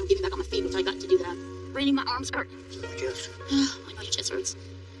therapy and stuff, get me back on my feet, which I got to do that. Randy, my arms hurt. My chest. I know your chest hurts.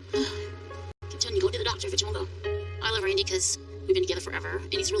 Keep telling you, go to the doctor, but you won't go. I love Randy because we've been together forever,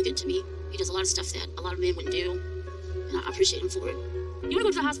 and he's really good to me. He does a lot of stuff that a lot of men wouldn't do, and I appreciate him for it. You want to go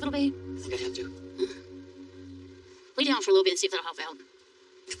to the hospital, babe? I think I have to. Lay down for a little bit and see if that'll help out.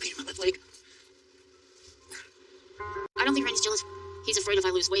 You're pain in my left leg. I don't think Randy's jealous. He's afraid if I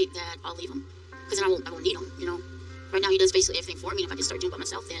lose weight that I'll leave him, because then I won't need him, you know? Right now he does basically everything for me, and if I can start doing it by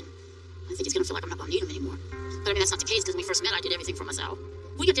myself, then I think he's going to feel like I'm not going to need him anymore. But I mean, that's not the case, because when we first met, I did everything for myself.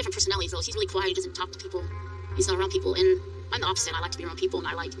 We got different personalities, though. He's really quiet, he doesn't talk to people. He's not around people, and I'm the opposite. I like to be around people, and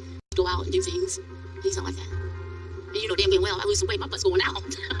I like to go out and do things. He's not like that. And you know damn well, I lose some weight, my butt's going out.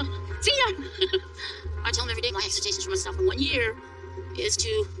 See ya! I tell him every day my expectations for myself in 1 year is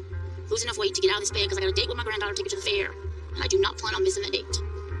to lose enough weight to get out of this bed, because I got a date with my granddaughter to take her to the fair, and I do not plan on missing that date.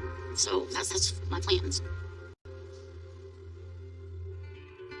 So that's my plans.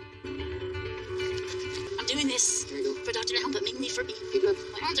 I'm doing this for Dr. Now, but mainly for me.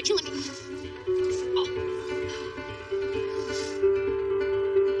 My arms are killing me.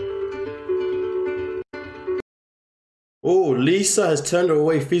 Oh. Oh, Lisa has turned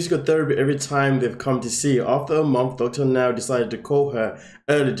away physical therapy every time they've come to see her. After a month, Dr. Now decided to call her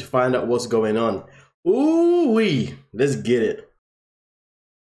early to find out what's going on. Ooh-wee. Let's get it.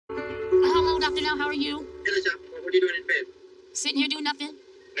 Hello, Dr. Now, how are you? Hey, Lisa, what are you doing in bed? Sitting here doing nothing?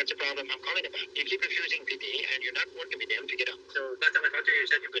 That's the problem I'm calling about. You keep refusing PT and you're not working with them to get up. So last time I talked to you, you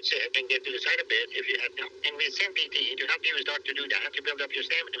said you could sit and get to the side of bed if you had help. And we sent PT to help you start to do that, to build up your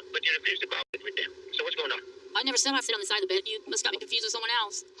stamina, but you refuse to cooperate with them. So what's going on? I never said I sit on the side of the bed. You must got me confused with someone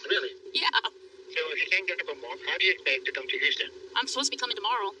else. Really? Yeah. So if you can't get up a walk, how do you expect to come to Houston? I'm supposed to be coming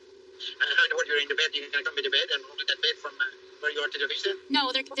tomorrow. I know what you're in the bed. You're going to come to the bed and move that bed from where you are to the Houston?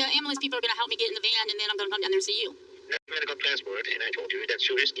 No, the ambulance people are going to help me get in the van, and then I'm going to come down there and see you. That's medical transport, and I told you that's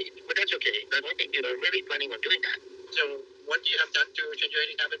too risky. But that's okay. I don't think you are really planning on doing that. So what do you have done to change your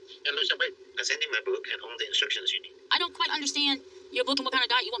eating habit and lose some weight? I sent you my book and all the instructions you need. I don't quite understand your book and what kind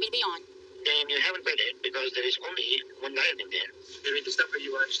of diet you want me to be on. Then you haven't read it because there is only one diet in there. You read the stuff where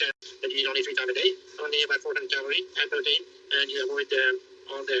you understand that you eat only 3 times a day, only about 400 calories and protein, and you avoid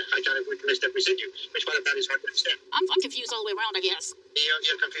all the high calorie food list that we send you, which part of that is hard to understand. I'm confused all the way around, I guess.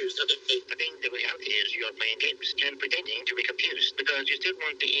 You're confused. Okay. I think the reality is you're playing games and pretending to be confused because you still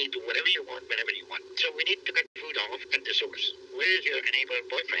want to eat whatever you want whenever you want. So we need to cut food off at the source. Where's your enabler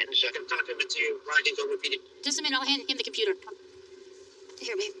boyfriend so I can talk to him and see why he's overfeeding? Just a minute, I'll hand him the computer.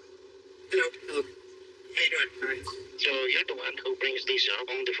 Here, babe. Hello. How you doing? All right. So you're the one who brings Lisa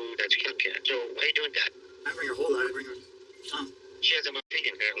home the food that's healthcare. So why are you doing that? I bring a whole lot. I bring her some. She has about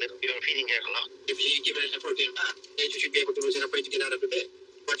feeding her a little. You're feeding her a lot. If you give her a protein bath, then you should be able to lose enough weight to get out of the bed.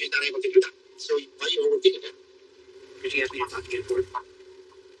 But she's not able to do that. So why are you overfeeding her? Because she asked me to talk again for it.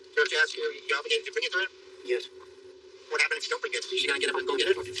 So if she asks you, you're obligated to bring it to her? Yes. What happens if you don't bring it? She's gonna get up and go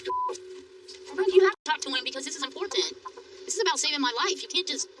get it? Well, you have to talk to him because this is important. This is about saving my life. You can't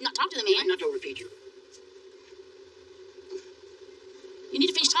just not talk to the man. I'm not to overfeed you. You need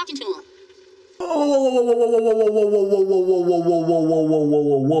to finish talking to him.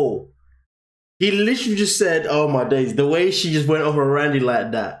 Whoa. He literally just said, oh my days, the way she just went over Randy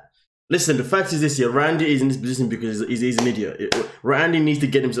like that. Listen, the fact is this here, Randy is in this position because he's an idiot. Randy needs to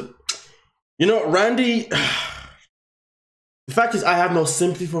get himself... You know, Randy... The fact is, I have no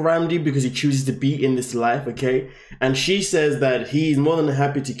sympathy for Randy because he chooses to be in this life, okay? And she says that he's more than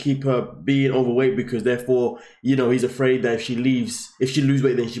happy to keep her being overweight because therefore, you know, he's afraid that if she loses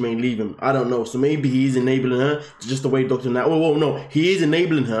weight, then she may leave him. I don't know. So maybe he's enabling her to just the way Dr. Now. Oh, no, he is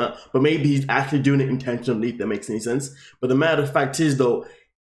enabling her, but maybe he's actually doing it intentionally, if that makes any sense. But the matter of fact is, though,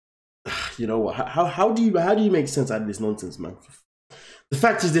 you know what? How do you make sense out of this nonsense, man? The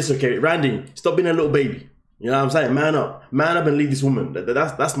fact is this, okay? Randy, stop being a little baby. You know what I'm saying? Man up and leave this woman.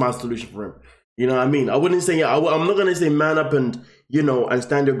 That's my solution for him. You know what I mean? I wouldn't say, I'm not going to say man up and, you know, and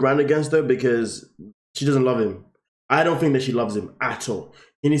stand your ground against her because she doesn't love him. I don't think that she loves him at all.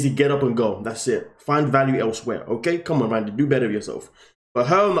 He needs to get up and go. That's it. Find value elsewhere. Okay? Come on, Randy. Do better of yourself. But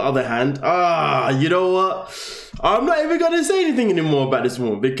her, on the other hand, you know what? I'm not even going to say anything anymore about this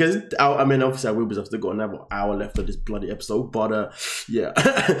woman because, I mean, obviously I will because I've still got another hour left of this bloody episode. But, yeah,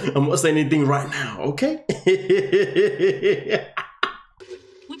 I'm not saying anything right now, okay?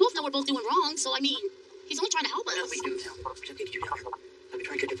 We both know we're both doing wrong, so, I mean, he's only trying to help us. No, we do now. It's okay to do that. I've been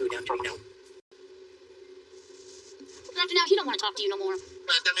trying to cut the food down, so you know. Dr. Now, he don't want to talk to you no more.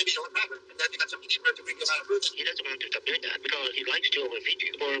 Well, that may be your problem. And then you got something deeper to bring you out of roots. He doesn't want to stop doing that because he likes to overfeed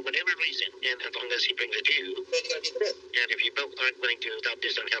you for whatever reason. And as long as he brings it to you, then you gotta be in the bed. And if you both aren't willing to stop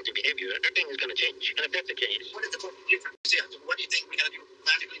this unhealthy behavior, nothing is gonna change. And if that's the case, what is the point of difference? What do you think we gotta do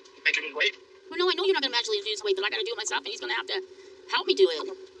magically to make you lose weight? Well, no, I know you're not going to magically lose weight, but I got to do it myself, and he's going to have to help me do it.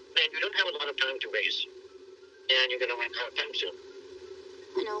 And you don't have a lot of time to waste. And you're gonna run out of time soon.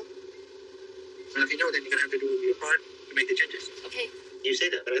 I know. Well, if you know, then you're gonna have to do your part to make the changes. Okay. You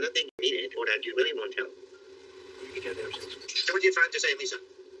say that, but I don't think you mean it, or that you really want help. So what are you trying to say, Lisa?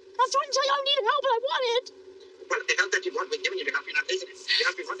 I was trying to tell you I needed help, but I want it. Well, the help that you want, we're giving you the help, you're not taking it. The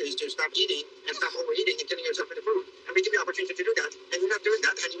help you want is to stop eating and stop overeating and killing yourself with the food. And we give you the opportunity to do that, and you're not doing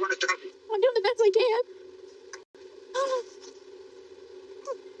that, and you want us to help you. I'm doing the best I can.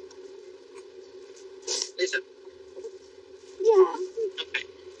 Lisa. Yeah. Okay.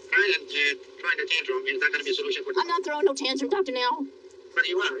 And trying to tantrum is not going to be a solution for this. I'm not throwing no tantrum, Dr. Now. But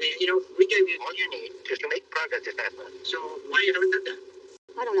you are. You know, we gave you all you need just to make progress this past month. So why you haven't done that?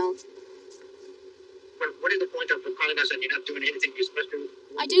 I don't know. Well, what is the point of calling us and you're not doing anything you're supposed to?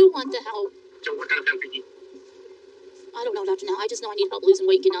 I do want the help. So what kind of help you need? I don't know, Dr. Now. I just know I need help losing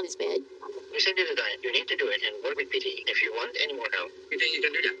weight and getting out of this bed. We send you the diet. You need to do it and work with PT. If you want any more help, you think you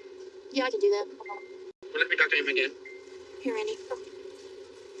can do that? Yeah, I can do that. Well, let me talk to him again. Here, Randy.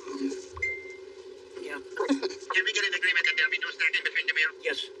 Yeah, Yeah. Can we get an agreement that there'll be no snacking between the meal?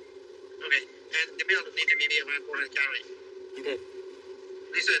 Yes. Okay. And the meal will need to be around 400 calories. Okay.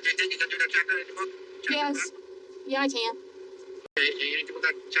 Lisa, do you think you can do that chapter in the book? Yes. Yeah, I can. Okay, you need to put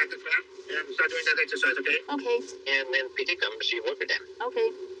that chapter flat and start doing that exercise, okay? Okay. And then PT comes, you work with them.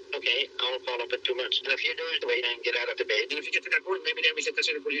 Okay. Okay, I'll follow up in 2 months. And if you lose the weight and get out of the bed, and if you get to that point, maybe then we should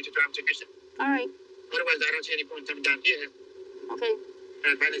consider for you to travel to Houston. All right. Otherwise, I don't see any point coming down here. Okay.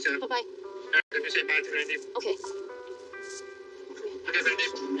 All right, bye, Lisa. Bye-bye. Let me say bye to Randy. Okay. Okay, Randy,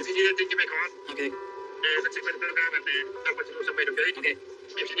 if you need anything, give me a call. Okay. Let's see what the program and help us to lose some weight, okay? Okay.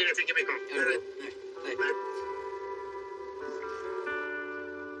 If you need anything, give me a call. All right. All right. Bye.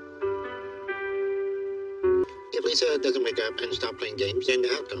 If Lisa doesn't wake up and stop playing games, then the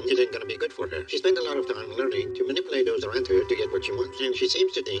outcome isn't going to be good for her. She spent a lot of time learning to manipulate those around her to get what she wants, and she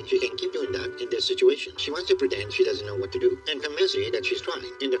seems to think she can keep doing that in this situation. She wants to pretend she doesn't know what to do, and convince me that she's trying,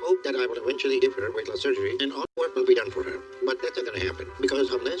 in the hope that I will eventually give her weight loss surgery, and all work will be done for her. But that's not going to happen,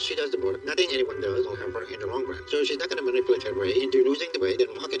 because unless she does the work, nothing anyone does will help her in the long run. So she's not going to manipulate her way into losing the weight and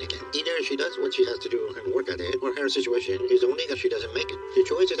walking again. Either she does what she has to do and work at it, or her situation is only that she doesn't make it. The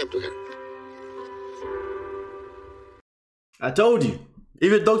choice is up to her. I told you.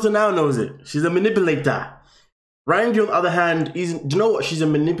 Even Dr. Now knows it. She's a manipulator. Randy, on the other hand, do you know what? She's a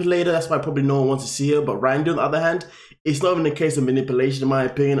manipulator. That's why probably no one wants to see her. But Randy, on the other hand, it's not even a case of manipulation, in my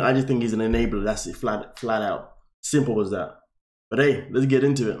opinion. I just think he's an enabler. That's it, flat out. Simple as that. But hey, let's get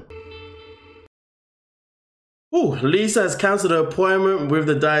into it. Ooh, Lisa has cancelled her appointment with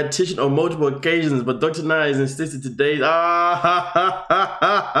the dietitian on multiple occasions, but Dr. Nai has insisted today.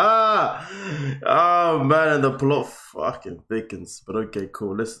 Oh man, and the plot fucking thickens. But okay,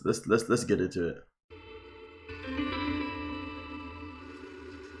 cool. Let's get into it.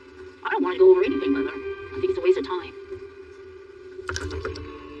 I don't want to go over anything with her. I think it's a waste of time.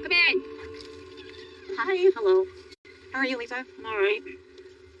 Come in. Hi. Hello. How are you, Lisa? I'm all right.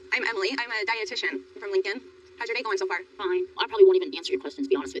 I'm Emily. I'm a dietitian from Lincoln. How's your day going so far? Fine. I probably won't even answer your questions, to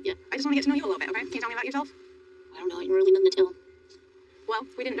be honest with you. I just want to get to know you a little bit, okay? Can you tell me about yourself? I don't know. Ain't really nothing to tell. Well,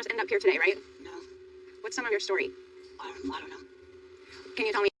 we didn't just end up here today, right? No. What's some of your story? I don't know. Can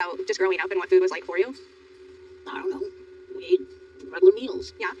you tell me about just growing up and what food was like for you? I don't know. We ate regular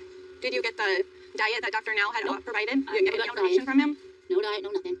meals. Yeah. Did you get the diet that Dr. Now had provided? I You never get any got a information diet. from him? No diet,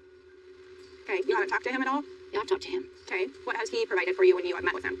 no nothing. Okay. You haven't talked to him at all? Yeah, I've talked to him. Okay. What has he provided for you when you have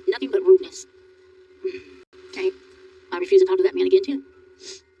met with him? Nothing but rudeness. Okay. I refuse to talk to that man again, too.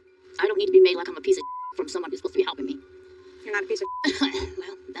 I don't need to be made like I'm a piece of from someone who's supposed to be helping me. You're not a piece of...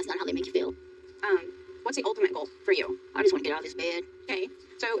 Well, that's not how they make you feel. What's the ultimate goal for you? I just want to get out of this bed. Okay.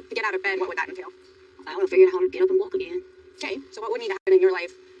 So, to get out of bed, what would that entail? I want to figure out how to get up and walk again. Okay. So, what would need to happen in your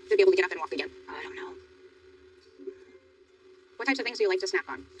life to be able to get up and walk again? I don't know. What types of things do you like to snack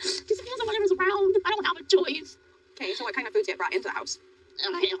on? Just depends on whatever's around. I don't have a choice. Okay. So, what kind of foods get brought into the house? I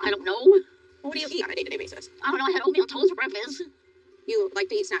don't know. Well, what do you eat on a day-to-day basis? I don't know. I had oatmeal toast for breakfast. You like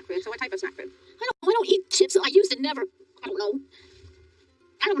to eat snack food. So, what type of snack food? I don't eat chips. I used to never. I don't know.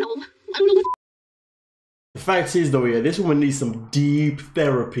 I don't know what. The fact is though, yeah, this woman needs some deep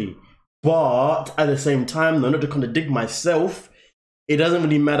therapy. But at the same time, though, not to contradict myself, it doesn't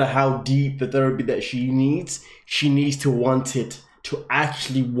really matter how deep the therapy that she needs to want it, to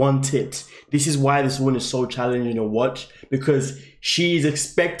actually want it. This is why this one is so challenging to watch, because she's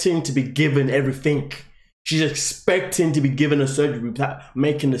expecting to be given everything. She's expecting to be given a surgery without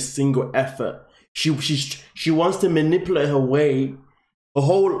making a single effort. She wants to manipulate her way,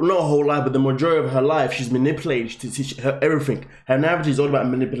 not a whole life, but the majority of her life, she's manipulated to teach her everything. Her narrative is all about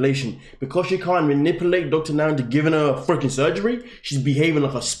manipulation. Because she can't manipulate Dr. Now into giving her a freaking surgery, she's behaving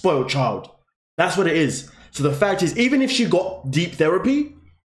like a spoiled child. That's what it is. So the fact is, even if she got deep therapy,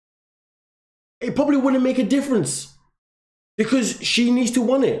 it probably wouldn't make a difference. Because she needs to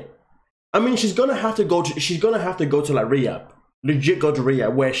want it. I mean, she's gonna have to go to like rehab. Legit go to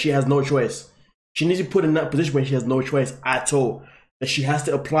rehab where she has no choice. She needs to put in that position where she has no choice at all. That she has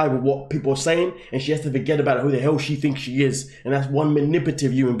to apply with what people are saying, and she has to forget about who the hell she thinks she is. And that's one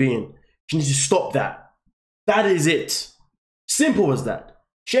manipulative human being. She needs to stop that. That is it. Simple as that.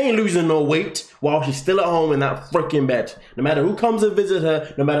 She ain't losing no weight while she's still at home in that freaking bed. No matter who comes and visit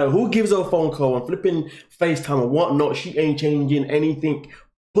her, no matter who gives her a phone call and flipping FaceTime and whatnot, she ain't changing anything.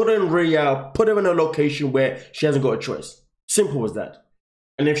 Put her in rehab, put her in a location where she hasn't got a choice. Simple as that.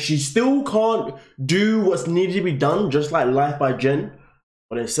 And if she still can't do what's needed to be done, just like Life by Jen,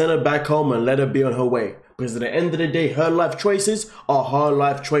 well then send her back home and let her be on her way. Because at the end of the day, her life choices are her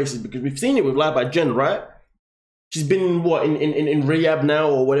life choices. Because we've seen it with Life by Jen, right? She's been in what, in rehab now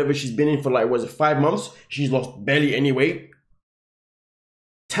or whatever she's been in for like, was it 5 months? She's lost barely any weight.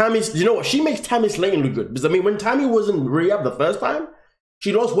 Tammy's, you know what? She makes Tammy Slayton look good. Because I mean, when Tammy wasn't rehab the first time,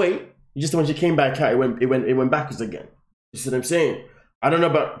 she lost weight. Just when she came back out, it went backwards again. You see what I'm saying? I don't know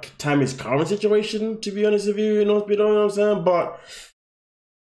about Tammy's current situation, to be honest with you, you know what I'm saying? But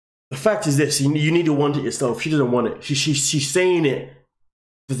the fact is this, you need to want it yourself. She doesn't want it. She's saying it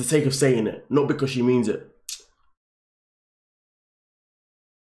for the sake of saying it, not because she means it.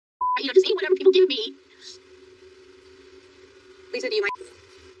 You know, just eat whatever people give me. Lisa, do you mind?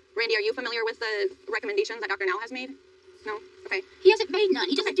 Randy, are you familiar with the recommendations that Dr. Now has made? No? Okay. He hasn't made none.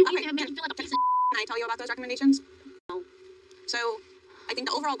 He doesn't do anything. Okay. I mean, I feel like a piece of Can I tell you about those recommendations? No. So, I think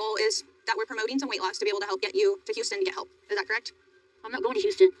the overall goal is that we're promoting some weight loss to be able to help get you to Houston to get help. Is that correct? I'm not going to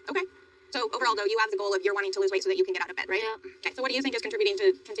Houston. Okay. So, overall, though, you have the goal of you're wanting to lose weight so that you can get out of bed, right? Yeah. Okay. So, what do you think is contributing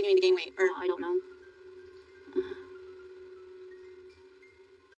to continuing to gain weight? Or I don't know.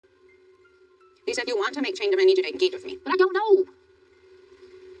 Lisa, if you want to make change, I'm going to need you to engage with me. But I don't know.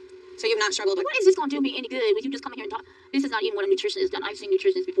 So, you've not struggled with... What is this going to do me any good with you just coming here and talk? This is not even what a nutritionist has done. I've seen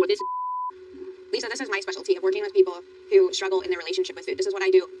nutritionists before. This. Lisa, this is my specialty of working with people who struggle in their relationship with food. This is what I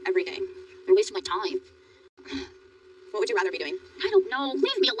do every day. You're wasting my time. What would you rather be doing? I don't know.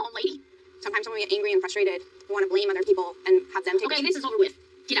 Leave me alone, lady. Sometimes when we get angry and frustrated, we want to blame other people and have them take... Okay, this is over with.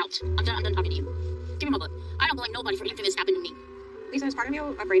 Get out. I'm done talking to you. Give me my book. I don't blame nobody for anything that's happened to me. Lisa, is part of you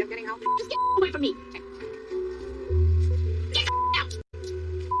afraid of getting help? Just get away from me. Okay. Get out.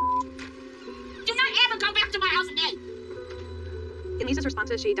 Do not ever go back to my house again. In Lisa's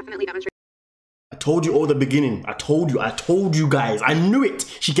responses, she definitely demonstrated... I told you all the beginning. I told you guys. I knew it.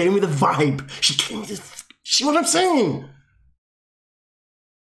 She gave me the vibe. She gave me this. See what I'm saying?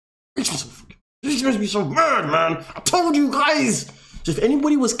 This makes me so mad, man. I told you guys. So if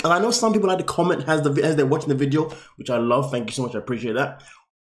anybody was, I know some people like to comment as they're watching the video, which I love. Thank you so much. I appreciate that.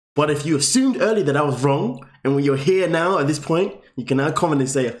 But if you assumed earlier that I was wrong, and when you're here now at this point, you can now comment and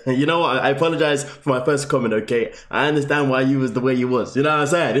say, you know what, I apologize for my first comment, okay? I understand why you was the way you was. You know what I'm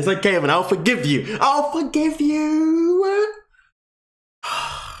saying? It's okay, man. I'll forgive you. I'll forgive you.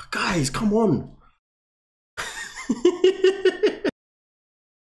 Guys, come on.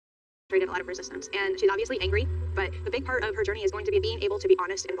 A lot of resistance, and she's obviously angry, but the big part of her journey is going to be being able to be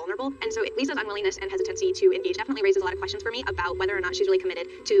honest and vulnerable. And so Lisa's unwillingness and hesitancy to engage definitely raises a lot of questions for me about whether or not she's really committed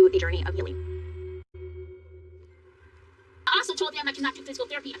to the journey of healing. I also told them I cannot do physical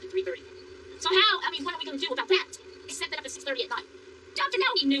therapy after 3:30. So how? I mean, what are we going to do about that? I set that up at 6:30 at night. Dr.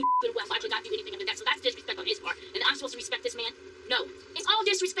 Now, he knew good and well I could not do anything under that, so that's disrespect on his part. And I'm supposed to respect this man? No. It's all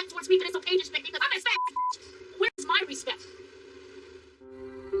disrespect towards me, but it's okay to respect me because I'm a fat. Where's my respect?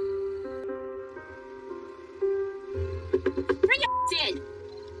 Bring your in.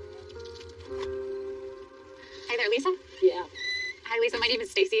 Hi there, Lisa. Yeah. Hi, Lisa. My name is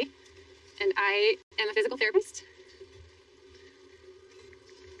Stacy, and I am a physical therapist.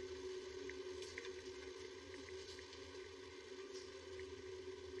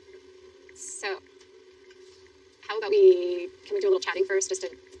 So, how about can we do a little chatting first, just to...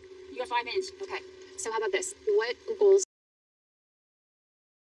 You got 5 minutes. Okay. So how about this? What goals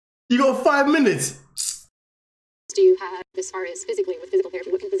You got 5 minutes. do you have as far as physically with physical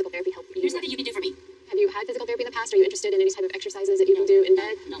therapy? What can physical therapy help you There's with? nothing you can do for me. Have you had physical therapy in the past? Are you interested in any type of exercises that you can do in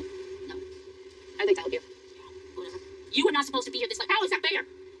bed? No. I'd like to help you. Whatever. You are not supposed to be here this late. How is that fair?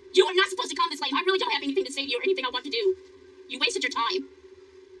 You are not supposed to come this late. I really don't have anything to say to you or anything I want to do. You wasted your time.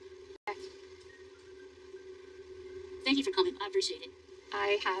 Okay. Thank you for coming. I appreciate it.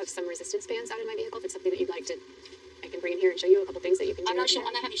 I have some resistance bands out in my vehicle. If it's something that you'd like to, I can bring in here and show you a couple things that you can do. I'm not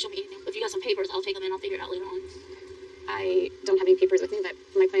having you show me anything. If you got some papers, I'll take them and I'll figure it out later on. I don't have any papers with me, but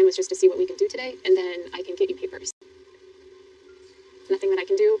my plan was just to see what we can do today, and then I can get you papers. Nothing that I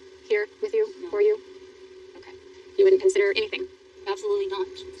can do here with you, No. for you? Okay. You wouldn't consider anything? Absolutely not.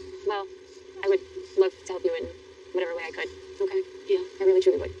 Well, I would love to help you in whatever way I could. Okay? Yeah. I really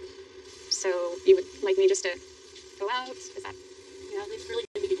truly would. So you would like me just to go out? Is that... Yeah, there's really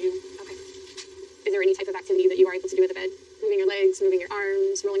nothing you can do. Okay. Is there any type of activity that you are able to do at the bed? Moving your legs, moving your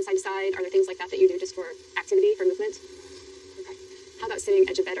arms, rolling side to side? Are there things like that you do just for activity, for movement? Okay. How about sitting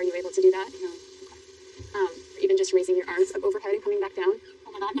edge of bed? Are you able to do that? No. Okay. Even just raising your arms up overhead and coming back down?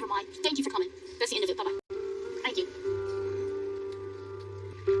 Oh my God, never mind. Thank you for coming. That's the end of it. Bye-bye. Thank you.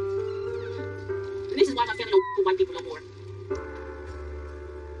 And this is why my family don't do white people no more.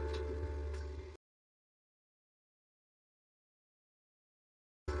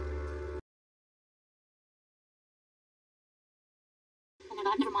 Oh my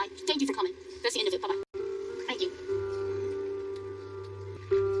God, never mind. Thank you for coming. That's the end of it. Bye-bye. Thank you.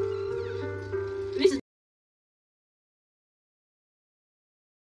 And this is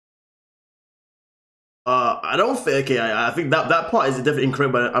I don't think. Okay, I think that part is definitely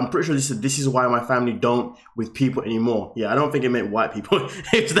incorrect. But I'm pretty sure this is why my family don't with people anymore. Yeah, I don't think it meant white people.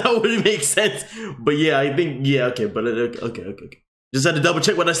 If that wouldn't make sense. But yeah, I think okay. But okay. Just had to double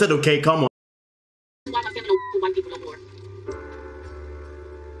check what I said. Okay, come on. Why my family don't do white people no more?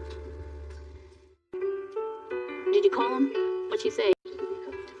 Did you call him? What'd she say?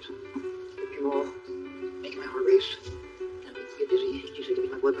 You all making my heart race. I get dizzy. She said to me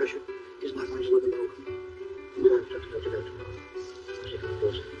my blood pressure is not going to look low.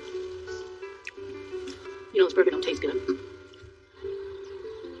 You know this burger don't taste good.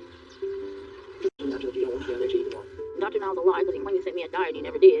 Dr. Now's a lie because he claimed to send me a diet. He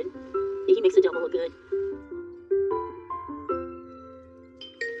never did. He makes the devil look good.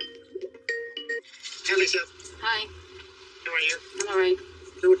 Hey, Lisa. Hi. How are you? I'm alright.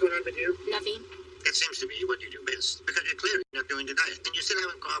 So what's going on with you? Nothing. That seems to be what you do best. Because you're clearly not doing the diet. And you still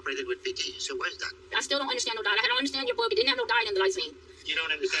haven't cooperated with PT. So why is that? I still don't understand no diet. I don't understand your book. It didn't have no diet in the I seen. You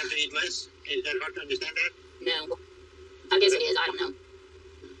don't understand to eat less? Is that hard to understand that? No. I guess it is. I don't know.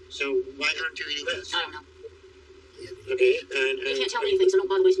 So why aren't you eating less? I don't know. Okay, and You can't tell me anything, so don't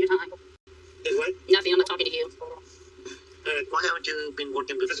bother wasting your time. what? Nothing. I'm not talking to you. Why haven't you been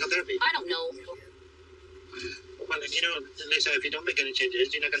working with physical therapy? I don't know. Well, you know, Lisa, if you don't make any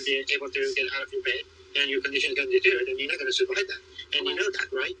changes, you're not going to be able to get out of your bed, and your condition is going to deteriorate, and you're not going to survive that. And you know that,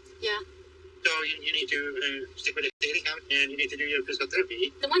 right? Yeah. So you need to stick with the dating habit, and you need to do your physical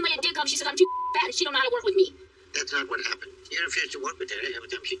therapy. The one lady did come. She said I'm too fat and she don't know how to work with me. That's not what happened. You refused to work with her every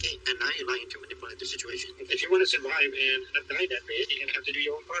time she came, and now you're lying to manipulate the situation. If you want to survive and not die that way, you're going to have to do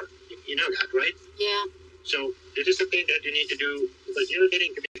your own part. You know that, right? Yeah. So this is something that you need to do because you're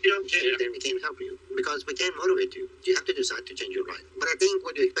getting, if you don't care, then we can't help you because we can't motivate you. You have to decide to change your life. But I think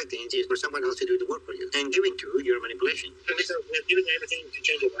what you're expecting is for someone else to do the work for you and giving to your manipulation. So Lisa, we're giving you everything to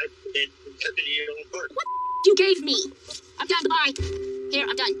change your life, then you have to do your own part. What you gave me? I'm done. Goodbye. Here,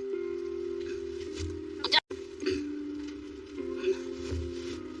 I'm done. I'm done.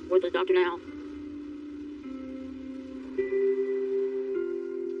 Where's the doctor now?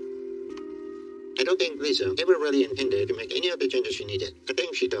 I don't think Lisa ever really intended to make any of the changes she needed. I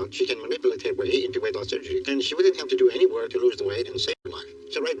think she thought she can manipulate her way into weight loss surgery, and she wouldn't have to do any work to lose the weight and save her life.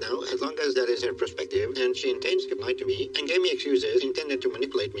 So right now, as long as that is her perspective, and she intends to lie to me, and gave me excuses intended to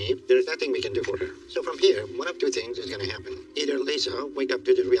manipulate me, there's nothing we can do for her. So from here, one of two things is going to happen. Either Lisa wake up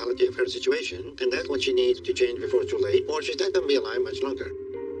to the reality of her situation, and that's what she needs to change before it's too late, or she's not going to be alive much longer.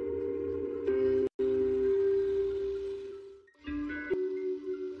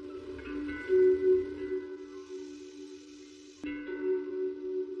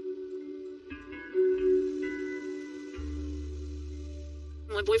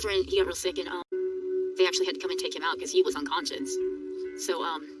 My boyfriend, he got real sick, and they actually had to come and take him out because he was unconscious. So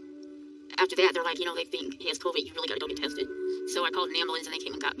after that, they're like, you know, they think he has COVID. You really got to go get tested. So I called an ambulance, and they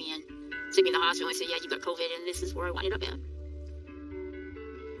came and got me and took me to the hospital. I said, yeah, you got COVID, and this is where I wound up at.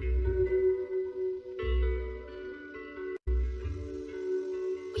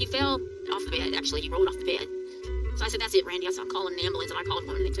 He fell off the bed. Actually, he rolled off the bed. So I said, that's it, Randy. I said, I'm calling an ambulance, and I called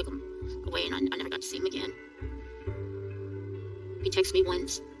one, and they took him away, and I never got to see him again. He texted me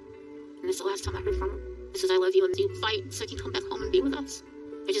once, and that's the last time I heard from him. He says, I love you, and you fight so he can come back home and be with us.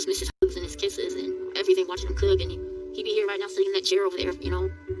 I just miss his hugs and his kisses and everything, watching him cook, and he'd be here right now sitting in that chair over there, you know.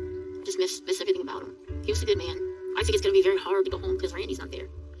 I just miss everything about him. He was a good man. I think it's going to be very hard to go home because Randy's not there.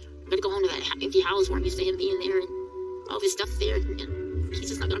 I'm going to go home to that empty house where I'm used to him being there, and all of his stuff there, and he's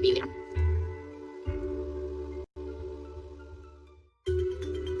just not going to be there.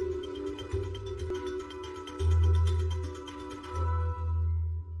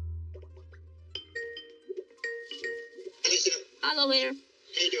 Hello there.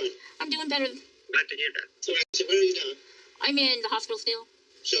 How you doing? I'm doing better. Glad to hear that. So where are you now? I'm in the hospital still.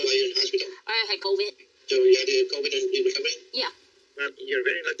 So are you in hospital? I had COVID. So you had COVID and you're recovering? Yeah. Well, you're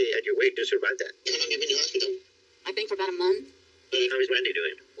very lucky at your weight to survive that. How long have you been in hospital? I've been for about a month. How is Randy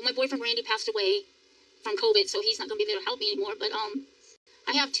doing? Well, my boyfriend Randy passed away from COVID, so he's not going to be there to help me anymore. But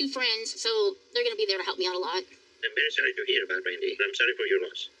I have two friends, so they're going to be there to help me out a lot. I'm very sorry to hear about Randy. I'm sorry for your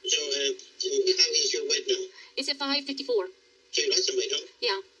loss. So how is your weight now? It's at 554. So you lost some weight, huh?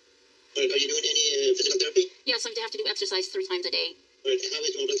 Yeah. Are you doing any physical therapy? Yes, I have to do exercise 3 times a day. How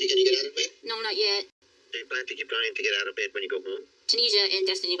is mobility? Can you get out of bed? No, not yet. Do you plan to keep trying to get out of bed when you go home? Tunisia and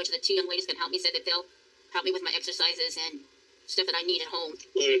Destiny, which are the two young ladies that help me, said that they'll help me with my exercises and stuff that I need at home.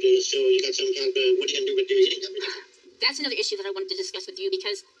 Alright, so you got some help. What are you going to do with your eating habits? That's another issue that I wanted to discuss with you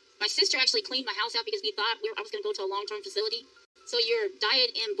because my sister actually cleaned my house out because we thought I was going to go to a long-term facility. So your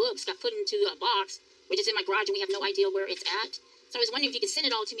diet and books got put into a box, which is in my garage, and we have no idea where it's at. So I was wondering if you could send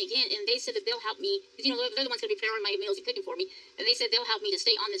it all to me again, and they said that they'll help me, because, you know, they're the ones going to be preparing my meals and cooking for me, and they said they'll help me to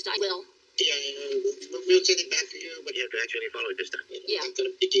stay on this diet. Well, Yeah, we'll send it back to you, but you have to actually follow it this time. Yeah. That's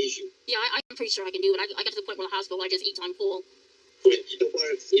a big issue. yeah, I'm pretty sure I can do it. I got to the point where the hospital, I just eat till I'm full. Okay, so far,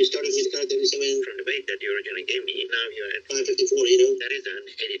 you started with 37 from the weight that you originally gave me. Now you're at 554, you know. That is an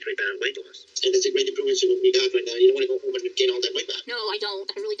 83-pound weight loss. And that's a great improvement from what you got right now. You don't want to go home and gain all that weight back. No, I don't.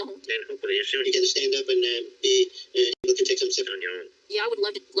 I really don't. Then hopefully soon you get to stand up and be able to take some steps on your own. Yeah, I would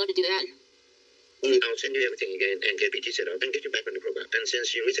love to do that. All right, I'll send you everything again and get PT set up and get you back on the program. And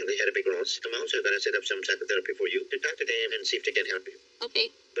since you recently had a big loss, I'm also going to set up some psychotherapy for you to talk to them and see if they can help you. Okay.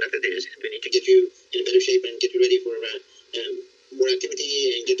 But after this, we need to get you in a better shape and get you ready for more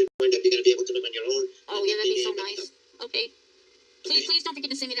activity and get to the point that you're going to be able to live on your own. Oh, yeah, that'd be so nice. Okay. Please don't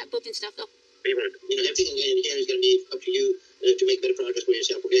forget to send me that book and stuff, though. We won't. You know, everything in here is going to be up to you to make better progress for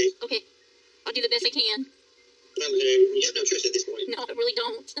yourself, okay? Okay. I'll do the best I can. Well, you have no choice at this point. No, I really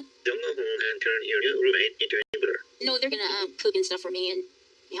don't. Don't go home and turn your new roommate into a neighbor. No, they're going to cook and stuff for me, and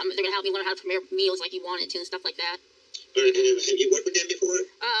they're going to help me learn how to prepare meals like you wanted to and stuff like that. All right, have you worked with them before?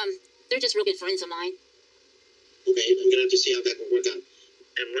 They're just real good friends of mine. Okay, I'm going to have to see how that will work out.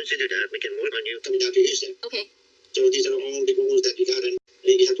 And once you do that, we can work on you coming down to Houston. Okay. So these are all the goals that you got, and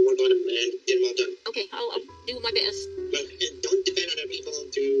you have to work on them and get them all done. Okay, I'll do my best. But don't depend on other people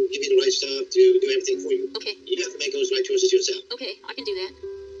to give you the right stuff, to do everything for you. Okay. You have to make those right choices yourself. Okay, I can do that.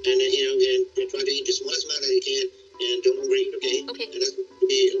 And, and try to eat the smallest amount that you can, and don't overeat, okay? Okay. And that's will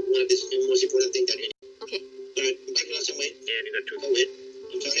be one of the most important things that you need. Okay. All right, I'm back to lost some weight. And you got to COVID.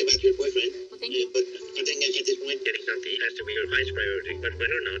 I'm sorry about your boyfriend. Well, thank you. But I think at this point, getting healthy has to be your highest priority. But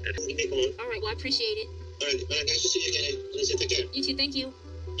whether or not, that's going to be on. All right, well, I appreciate it. All right, well, nice to see you again. Lisa, take care. You too, thank you.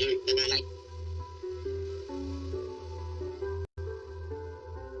 All right, bye-bye.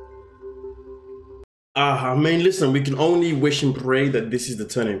 Bye. I mean, listen, we can only wish and pray that this is the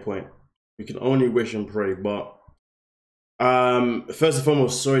turning point. We can only wish and pray, but first and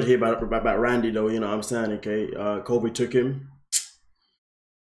foremost, sorry to hear about Randy, though. You know what I'm saying? Okay, COVID took him.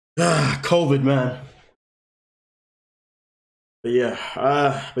 COVID, man. But yeah,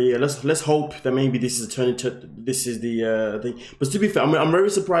 let's hope that maybe this is a turning. This is the thing. But to be fair, I'm very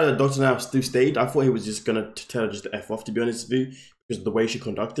surprised that Dr. Now still stayed. I thought he was just gonna tell her just to F off, to be honest with you, because of the way she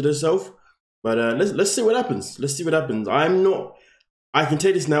conducted herself. But let's see what happens. Let's see what happens. I can tell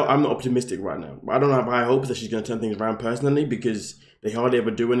you this now, I'm not optimistic right now. I don't have high hopes that she's going to turn things around personally, because they hardly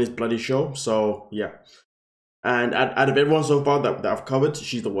ever do in this bloody show. So, yeah. And out of everyone so far that I've covered,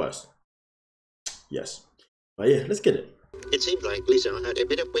 she's the worst. Yes. But yeah, let's get it. It seemed like Lisa had a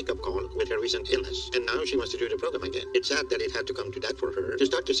bit of wake-up call with her recent illness, and now she wants to do the program again. It's sad that it had to come to that for her, to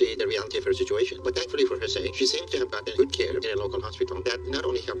start to see the reality of her situation. But thankfully for her sake, she seems to have gotten good care in a local hospital that not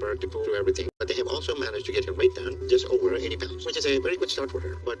only helped her to pull through everything, but they have also managed to get her weight down just over 80 pounds, which is a very good start for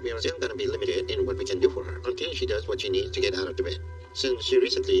her. But we are still going to be limited in what we can do for her until she does what she needs to get out of the bed. Since she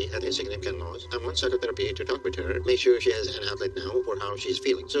recently had a significant loss, I want psychotherapy to talk with her, make sure she has an outlet now for how she's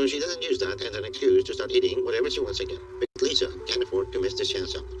feeling, so she doesn't use that as an excuse to start eating whatever she wants again. But Lisa can't afford to miss this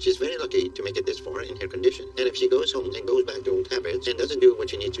chance up. She's very lucky to make it this far in her condition, and if she goes home and goes back to old habits and doesn't do what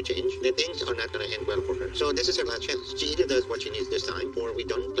she needs to change, then things are not going to end well for her. So this is her last chance. She either does what she needs this time, or we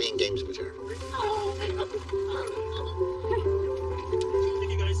done playing games with her.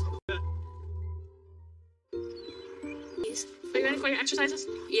 Are you ready for your exercises?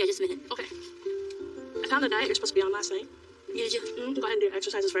 Yeah, just a minute. Okay. I found the diet you're supposed to be on last night. Yeah, did you? Go ahead and do your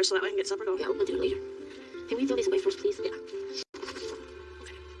exercises first so that way I can get supper going. Yeah, we'll do it later. Can we throw this away first, please? Yeah.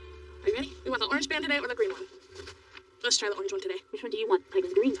 Okay. Are you ready? You want the orange band today or the green one? Let's try the orange one today. Which one do you want? Like,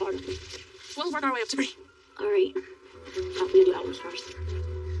 the green's hard. We'll work our way up to green. All right. I'm going to do outwards first.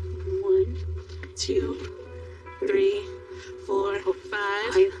 1, 2, 3, 4,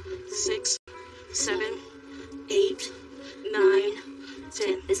 5, 6, 7, 8, 9,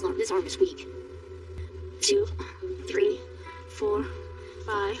 10. This arm is weak. 2, 3, 4,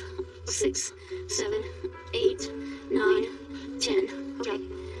 5, 6, 7, 8, 9, 10. Okay.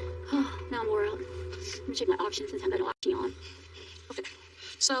 Oh, now I'm wore out. Let me check my options since I have that option on. Okay.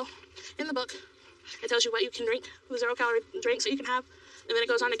 So, in the book, it tells you what you can drink, the 0-calorie drinks that you can have, and then it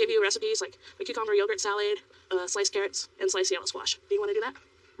goes on to give you recipes like a cucumber yogurt salad, sliced carrots, and sliced yellow squash. Do you want to do that?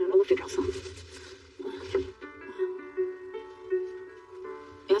 We'll figure out something.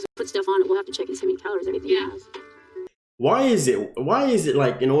 It has to put stuff on it. We'll have to check and see how many calories everything has. Why is it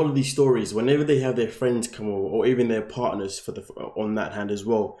like in all of these stories, whenever they have their friends come over, or even their partners on that hand as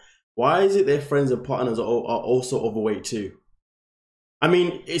well, why is it their friends and partners are also overweight too? I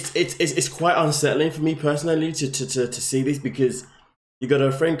mean, it's quite unsettling for me personally to see this, because you got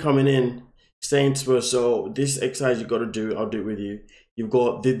a friend coming in, saying to her, so this exercise you got to do, I'll do it with you. You've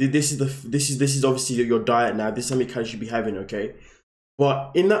got this is obviously your diet now. This is how many calories you should be having, okay?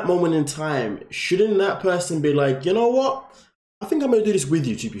 But in that moment in time, shouldn't that person be like, you know what? I think I'm gonna do this with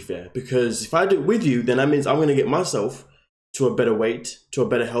you, to be fair, because if I do it with you, then that means I'm gonna get myself to a better weight, to a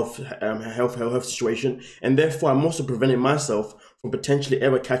better health situation, and therefore I'm also preventing myself from potentially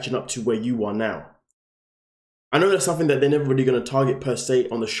ever catching up to where you are now. I know that's something that they're never really gonna target per se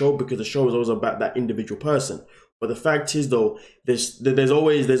on the show, because the show is always about that individual person. But the fact is, though, there's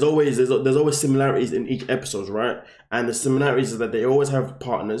always similarities in each episode, right? And the similarities is that they always have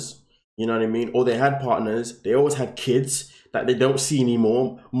partners, you know what I mean? Or they had partners. They always had kids that they don't see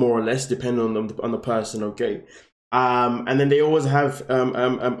anymore, more or less, depending on the person, okay? And then they always have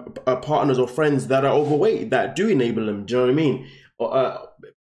partners or friends that are overweight that do enable them. Do you know what I mean?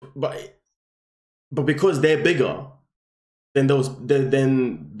 But because they're bigger than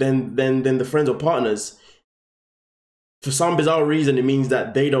the friends or partners, for some bizarre reason, it means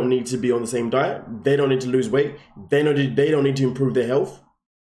that they don't need to be on the same diet. They don't need to lose weight. They don't need to improve their health.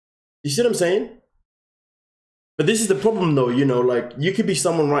 You see what I'm saying? But this is the problem, though. You know, like, you could be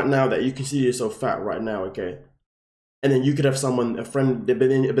someone right now that you consider yourself fat right now, okay? And then you could have a friend, but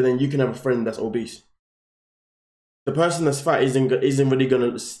then you can have a friend that's obese. The person that's fat isn't really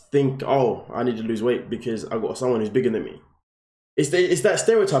gonna think, oh, I need to lose weight because I got someone who's bigger than me. It's that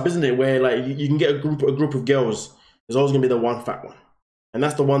stereotype, isn't it? Where like you can get a group of girls. There's always gonna be the one fat one, and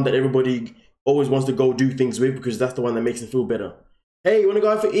that's the one that everybody always wants to go do things with, because that's the one that makes them feel better. Hey, you wanna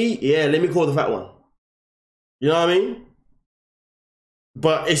go out for eat? Yeah, let me call the fat one. You know what I mean?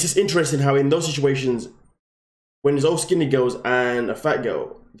 But it's just interesting how in those situations, when there's all skinny girls and a fat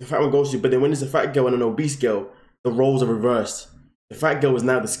girl, the fat one goes to, but then when there's a fat girl and an obese girl, the roles are reversed. The fat girl is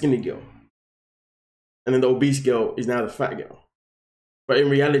now the skinny girl, and then the obese girl is now the fat girl. But in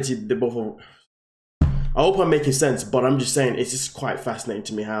reality, they're both are. I hope I'm making sense, but I'm just saying it's just quite fascinating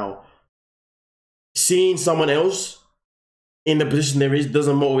to me how seeing someone else in the position there is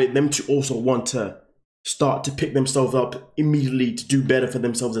doesn't motivate them to also want to start to pick themselves up immediately to do better for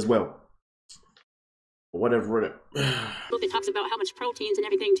themselves as well. Whatever it is. Look, it talks about how much proteins and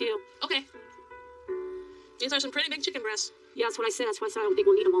everything too. Okay. These are some pretty big chicken breasts. Yeah, that's what I said. That's why I said I don't think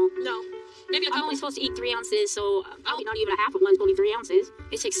we'll need them all. No. Maybe a I'm couple. only supposed to eat 3 ounces, so probably not even a half of one's only 3 ounces.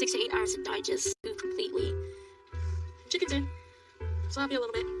 It takes 6 to 8 hours to digest food completely. Chicken's in. Sloppy a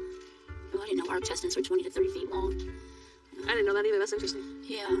little bit. Oh, I didn't know our intestines were 20 to 30 feet long. I didn't know that either. That's interesting.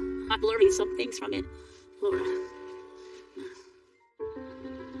 Yeah, I'm learning some things from it. Laura.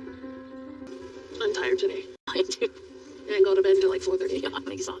 I'm tired today. I do. I didn't go to bed until like 4:30. I'm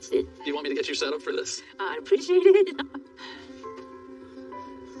exhausted. Do you want me to get you set up for this? I appreciate it.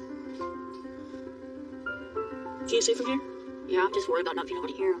 Can you see from here? Yeah, I'm just worried about not being able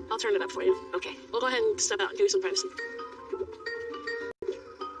to hear him. I'll turn it up for you. Okay. We'll go ahead and step out and give you some privacy.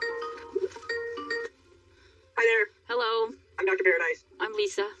 Hi there. Hello, I'm Dr. Paradise. I'm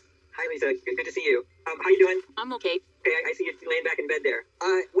Lisa. Hi, Lisa. Good to see you. How you doing? I'm okay. Okay, I see you laying back in bed there.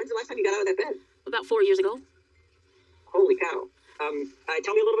 When's the last time you got out of that bed? About 4 years ago. Holy cow.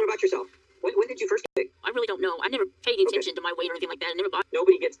 Tell me a little bit about yourself. When did you first get big? I really don't know. I never paid any attention to my weight or anything like that. I never bought.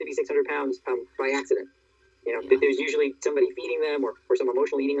 Nobody gets to be 600 pounds by accident. You know, there's usually somebody feeding them or some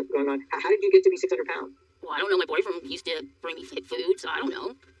emotional eating going on. How did you get to be 600 pounds? Well, I don't know. My boyfriend used to bring me food, so I don't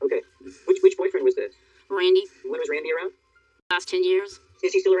know. Okay. Which boyfriend was this? Randy. When was Randy around? Last 10 years.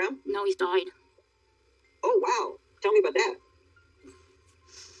 Is he still around? No, he's died. Oh, wow. Tell me about that.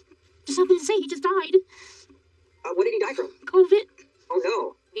 Just something to say. He just died. What did he die from? COVID. Oh,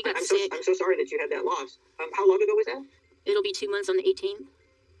 no. He got I'm sick. I'm so sorry that you had that loss. How long ago was that? It'll be 2 months on the 18th.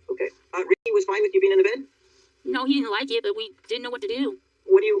 Okay. Ricky was fine with you being in the bed? No, he didn't like it, but we didn't know what to do.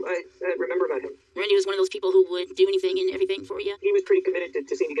 What do you remember about him? Randy was one of those people who would do anything and everything for you. He was pretty committed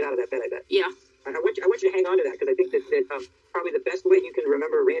to seeing you get out of that bed, I bet. Yeah. I want you to hang on to that, because I think that probably the best way you can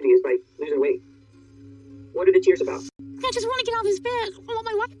remember Randy is by losing weight. What are the tears about? I just want to get out of this bed. I want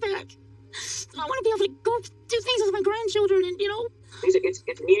my life back. I want to be able to go do things with my grandchildren and, Lisa,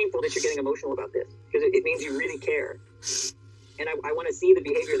 it's meaningful that you're getting emotional about this, because it means you really care. And I want to see the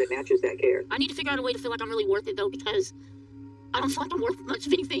behavior that matches that care. I need to figure out a way to feel like I'm really worth it, though, because I don't feel like I'm worth much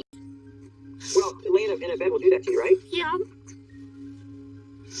of anything. Well, laying in a bed will do that to you, right? Yeah.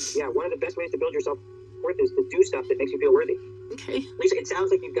 Yeah, one of the best ways to build yourself worth is to do stuff that makes you feel worthy. Okay. Lisa, it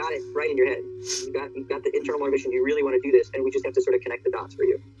sounds like you've got it right in your head. You've got the internal motivation. You really want to do this, and we just have to sort of connect the dots for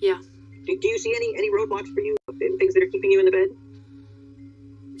you. Yeah. Do you see any roadblocks for you? Things that are keeping you in the bed?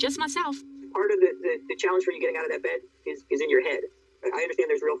 Just myself. Part of the challenge for you getting out of that bed is in your head. I understand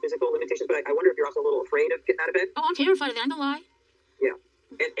there's real physical limitations, but I wonder if you're also a little afraid of getting out of bed. Oh, I'm terrified of that. I'm gonna lie. Yeah.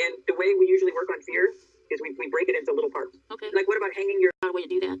 And the way way we usually work on fear is we break it into little parts. Okay. Like, what about hanging your... Not a way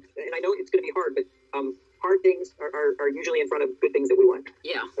to do that. And I know it's going to be hard, but hard things are usually in front of good things that we want.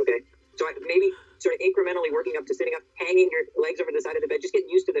 Yeah. Okay? So maybe sort of incrementally working up to sitting up, hanging your legs over the side of the bed, just getting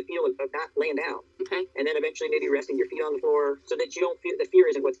used to the feel of not laying down. Okay. And then eventually maybe resting your feet on the floor so that you don't feel... The fear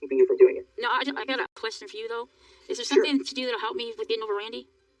isn't what's keeping you from doing it. No, I got a question for you, though. Is there Sure. something to do that'll help me with getting over Randy?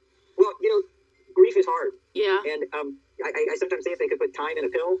 Well, grief is hard. Yeah. And I sometimes say if they could put time in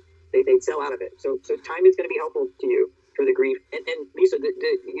a pill, they'd sell out of it. So time is going to be helpful to you for the grief. And Lisa,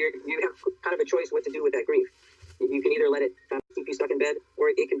 you have kind of a choice what to do with that grief. You can either let it kind of keep you stuck in bed, or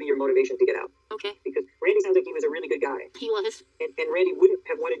it can be your motivation to get out. Okay. Because Randy sounds like he was a really good guy. He was. And Randy wouldn't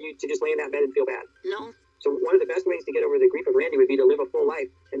have wanted you to just lay in that bed and feel bad. No. So one of the best ways to get over the grief of Randy would be to live a full life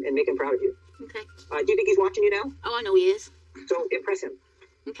and make him proud of you. Okay. Do you think he's watching you now? Oh, I know he is. So impress him.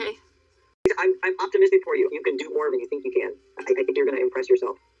 Okay. I'm optimistic for you. You can do more than you think you can. I think you're going to impress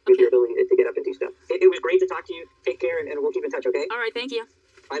yourself with your ability to get up and do stuff. It was great to talk to you. Take care, and we'll keep in touch, okay? All right, thank you.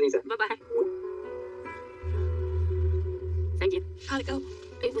 Bye, Lisa. Bye-bye. Thank you. How'd it go?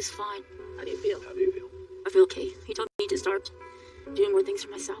 It was fine. How do you feel? I feel okay. He told me to start doing more things for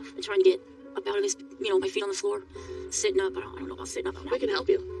myself and trying to get up out of his, my feet on the floor, sitting up. I don't know about sitting up. We can help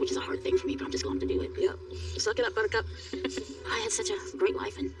you. Which is a hard thing for me, but I'm just going to do it. Yeah. Suck it up, buttercup. I had such a great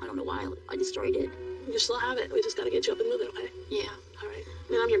life, and I don't know why I destroyed it. You still have it. We just got to get you up and moving, okay? Yeah. All right.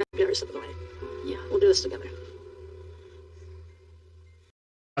 And I'm your backyard step of the way. Yeah. We'll do this together.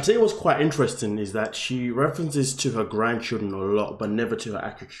 I tell you what's quite interesting is that she references to her grandchildren a lot, but never to her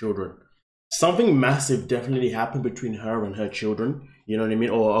actual children. Something massive definitely happened between her and her children, you know what I mean?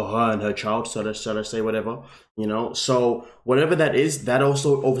 Or her and her child, so let's say whatever, So whatever that is, that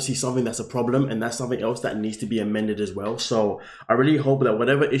also obviously something that's a problem, and that's something else that needs to be amended as well. So I really hope that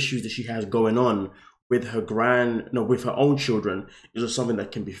whatever issues that she has going on with her with her own children is just something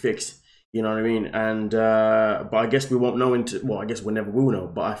that can be fixed. You know what I mean? And but I guess we won't know I guess we never will know.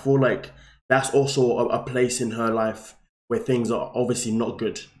 But I feel like that's also a place in her life where things are obviously not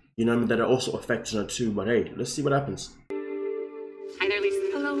good. You know what I mean? That are also affecting her too. But hey, let's see what happens. Hi there, Lisa.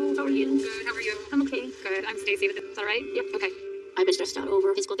 Hello, how are you? Good, how are you? I'm okay. Good, I'm Stacy. Is that right? Yep. Okay. I've been stressed out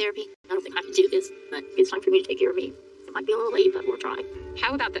over physical therapy. I don't think I can do this, but it's time for me to take care of me. It might be a little late, but we'll try.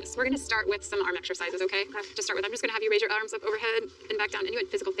 How about this? We're going to start with some arm exercises, okay? To start with, I'm just going to have you raise your arms up overhead and back down. And you had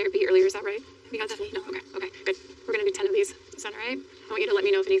physical therapy earlier, is that right? You got that? No. Okay, good. We're going to do 10 of these. Is that all right? I want you to let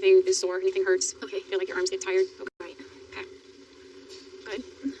me know if anything is sore, anything hurts. Okay. Feel like your arms get tired. Okay. Right. Okay. Good.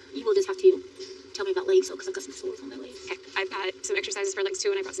 You will just have to tell me about legs, because I've got some sores on my legs. Okay. I've got some exercises for legs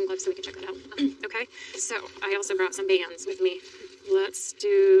too, and I brought some gloves so we can check that out. Okay. So I also brought some bands with me. Let's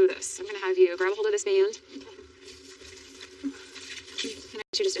do this. I'm going to have you grab a hold of this band. Can I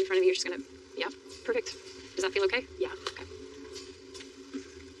put you just in front of you? You're just going to, yeah, perfect. Does that feel okay? Yeah. Okay.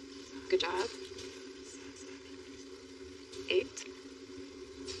 Good job. 8,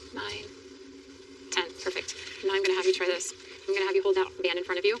 9, 10. Perfect. Now I'm going to have you try this. I'm going to have you hold that band in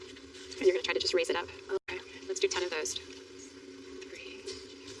front of you, and you're going to try to just raise it up. Okay. Let's do 10 of those. 3,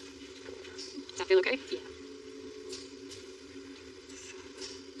 4. Does that feel okay? Yeah.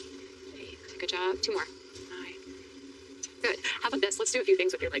 8. Good job. 2 more. 9. Good. How about this? Let's do a few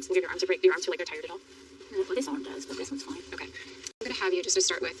things with your legs. We'll give your arms a break. Do your arms feel like they're tired at all? Well, this arm does, but this one's fine. Okay. I'm going to have you just to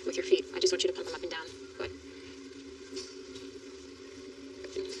start with your feet. I just want you to pump them up and down. Good.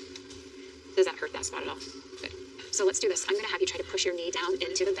 Does that hurt that spot at all? Good. So let's do this. I'm going to have you try to push your knee down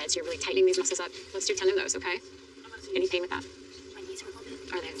into the bed so you're really tightening these muscles up. Let's do 10 of those, okay? Any pain with that? My knees are a little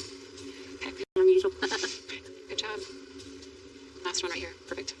bit Are they? Okay. unusual. Good job. Last one right here.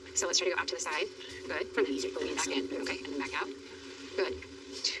 Perfect. So let's try to go out to the side. Good. My knees are going Back in. Okay. And then back out. Good.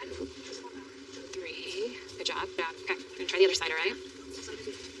 2, 3. Good job. Yeah. Okay. I'm going to try the other side, all right?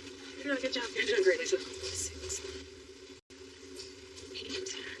 You're doing a good job. You're doing great, Lisa. 6,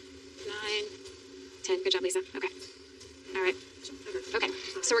 8, 9, 10. Good job, Lisa. Okay. All right. Okay.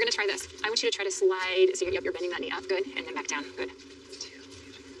 So we're going to try this. I want you to try to slide. So you're bending that knee up. Good. And then back down. Good. 2.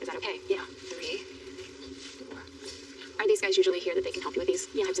 Is that okay? Yeah. 3, 4. Are these guys usually here that they can help you with these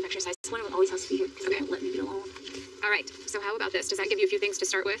types of exercises? One of them always has to be here because they Okay. won't let me get alone. All right. So how about this? Does that give you a few things to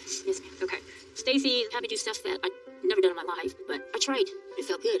start with? Yes, ma'am. Okay. Stacy had me do stuff that I'd never done in my life, but I tried. It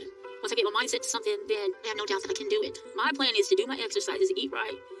felt good. Once I get my mindset to something, then I have no doubt that I can do it. My plan is to do my exercises, eat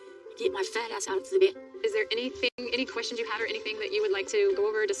right, get my fat ass out of the bed. Is there any questions you had or anything that you would like to go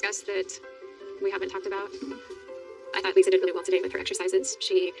over or discuss that we haven't talked about? I thought Lisa did really well today with her exercises.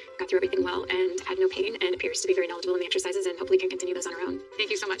 She got through everything well and had no pain and appears to be very knowledgeable in the exercises and hopefully can continue those on her own. Thank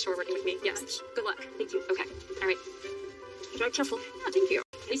you so much for working with me. Yes. Good luck. Thank you. Okay. All right. Drive careful. Oh, thank you.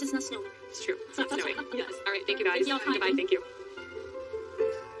 At least it's not snowing. It's true. It's not snowing. Yes. All right. Thank you guys. Thank you all. Goodbye. Thank you.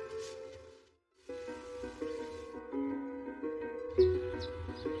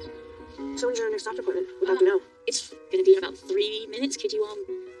 So when's your next doctor appointment? We'll have to know. It's gonna be in about 3 minutes. Could you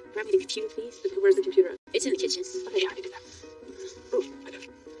grab me the computer, please? Where's the computer? It's in the kitchen. Okay, yeah, I can do that. Oh, I got it.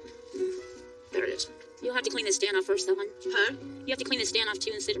 There it is. You'll have to clean the stand off first, though, hon. Huh? You have to clean the stand off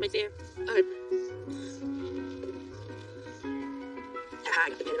too and sit it right there. Okay. I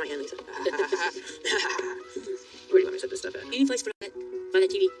got the pen in my hand, Lisa. Where do you want me to set this stuff at? Any place for that by the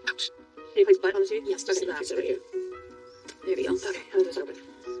TV. Ouch. Any place butt on the TV? Yes, just okay, sit that's right here. There we go. Okay, how does this open?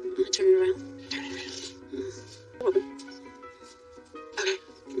 Turn it around. Open. Okay.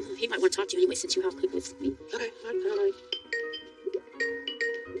 He might want to talk to you anyway since you have clicked with me. Okay, I don't know.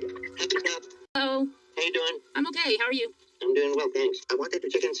 Hello. How you doing? I'm okay. How are you? I'm doing well, thanks. I wanted to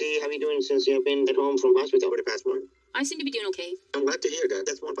check and see how you're doing since you've been at home from hospital over the past month. I seem to be doing okay. I'm glad to hear that.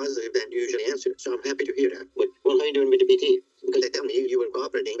 That's more positive than you usually answer, so I'm happy to hear that. But, well, how are you doing with the PT? Because they tell me you were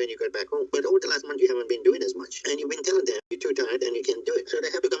cooperating when you got back home. But over the last month, you haven't been doing as much. And you've been telling them you're too tired and you can't do it. So they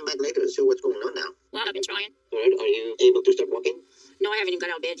have to come back later to see what's going on now. Well, I've been trying. All right, are you able to start walking? No, I haven't even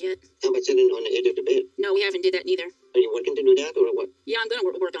got out of bed yet. How about sitting on the edge of the bed? No, we haven't did that neither. Are you working to do that or what? Yeah, I'm gonna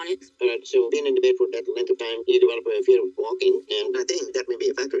work on it. All right, so being in the bed for that length of time, you develop a fear of walking, and I think that may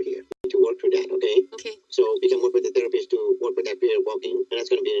be a factor here. To work through that, okay? Okay. So we can work with the therapist to work with that fear of walking, and that's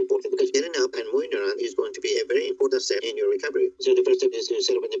going to be important because getting up and moving around is going to be a very important step in your recovery. So the first step is to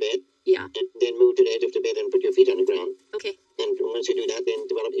sit up in the bed, Yeah. and then move to the edge of the bed and put your feet on the ground. Okay. And once you do that, then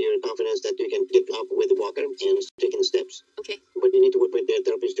develop your confidence that you can get up with the walker and taking steps. Okay. But you need to work with the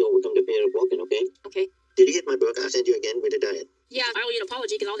therapist to overcome the fear of walking, okay? Okay. Did you get my book? I sent you again with the diet. Yeah, I owe you an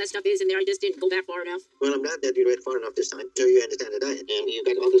apology because all that stuff is in there. I just didn't go back far enough. Well, I'm glad that you read far enough this time, so you understand the diet. And you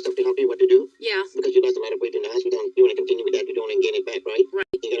got all the stuff to help you what to do? Yeah. Because you lost a lot of weight in the hospital. You want to continue with that. You don't want to gain it back, right?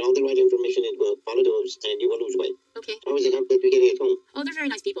 Right. You got all the right information. It will follow those, and you will lose weight. Okay. How is it help that you're getting at home? Oh, they're very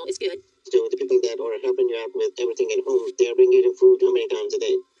nice people. It's good. So the people that are helping you out with everything at home, they're bringing you the food how many times a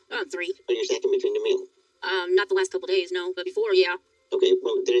day? 3. Are you snacking between the meal? Not the last couple days, no. But before, yeah. Okay,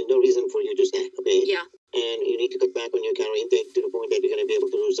 well, there is no reason for you to snack, okay? Yeah. And you need to cut back on your calorie intake to the point that you're going to be able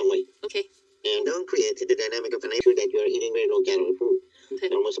to lose some weight. Okay. And don't create the dynamic of an issue that you're eating very low calorie food. Okay.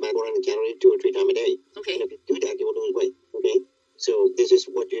 Almost about 100 calories 2 or 3 times a day. Okay. And if you do that, you will lose weight, okay? So this is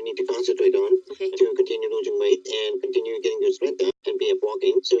what you need to concentrate on Okay. to continue losing weight and continue getting your strength up and be up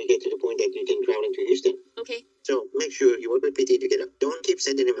walking so you get to the point that you can travel into Houston. Okay. So make sure you work with PT to get up. Don't keep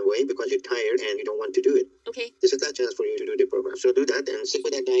sending him away because you're tired and you don't want to do it. Okay. This is that chance for you to do the program. So do that and stick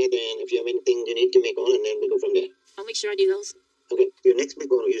with that diet, and if you have anything you need to make on, and then we go from there. I'll make sure I do those. Okay, your next big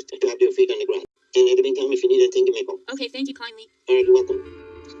goal is to have your feet on the ground. And in the meantime, if you need anything, give me a call. Okay, thank you kindly. All right, you're welcome.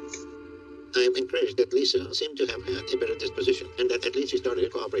 I'm encouraged that Lisa seemed to have had a better disposition and that at least she started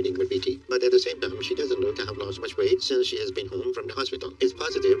cooperating with BT. But at the same time, she doesn't look to have lost much weight since she has been home from the hospital. It's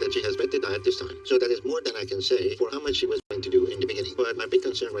positive that she has read the diet this time, so that is more than I can say for how much she was going to do in the beginning. But my big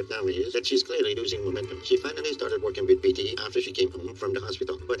concern right now is that she's clearly losing momentum. She finally started working with BT after she came home from the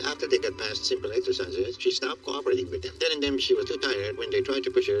hospital. But after they got past simple exercises, she stopped cooperating with them. Telling them she was too tired when they tried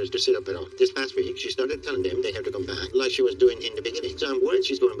to push her to sit up at all. This past week, she started telling them they have to come back like she was doing in the beginning. So I'm worried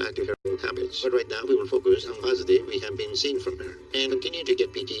she's going back to her old habits. But right now, we will focus on positive we have been seeing from her and continue to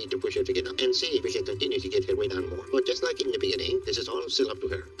get PT to push her to get up and see if we can continue to get her weight down more. But just like in the beginning, this is all still up to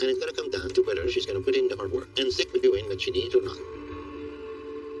her. And it's going to come down to whether she's going to put in the hard work and stick with doing what she needs or not.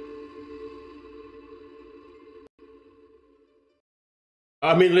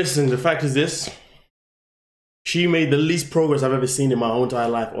 I mean, listen, the fact is this. She made the least progress I've ever seen in my whole entire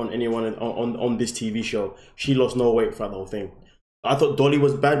life on anyone on this TV show. She lost no weight throughout the whole thing. I thought Dolly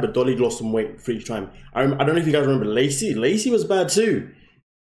was bad, but Dolly lost some weight for each time. I don't know if you guys remember Lacey. Lacey was bad too.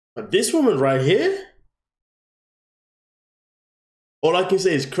 But this woman right here, all I can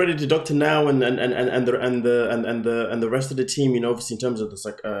say is credit to Dr. Now and the rest of the team. You know, obviously in terms of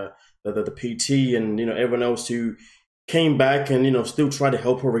the PT and everyone else who came back and still tried to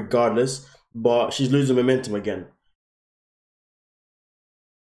help her regardless. But she's losing momentum again.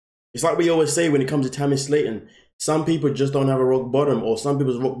 It's like we always say when it comes to Tammy Slayton. Some people just don't have a rock bottom, or some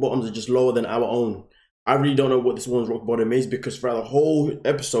people's rock bottoms are just lower than our own. I really don't know what this one's rock bottom is, because throughout the whole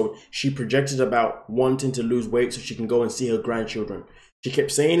episode, she projected about wanting to lose weight so she can go and see her grandchildren. She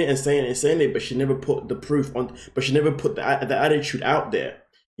kept saying it and saying it and saying it, but she never put the proof on, but she never put the attitude out there.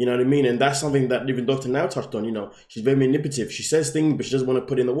 You know what I mean? And that's something that even Dr. Now touched on, she's very manipulative. She says things, but she doesn't want to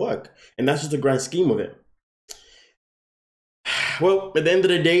put in the work. And that's just the grand scheme of it. Well, at the end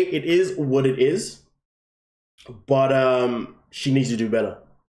of the day, it is what it is. But she needs to do better.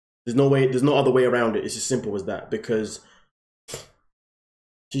 There's no other way around it. It's as simple as that, because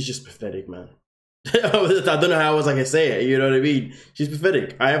she's just pathetic, man. I don't know how else I can say it. You know what I mean? She's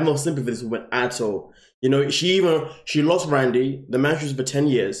pathetic. I have no sympathy for this woman at all. You know, she lost Randy, the man she was for 10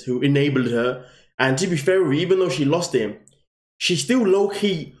 years, who enabled her. And to be fair with you, even though she lost him, she still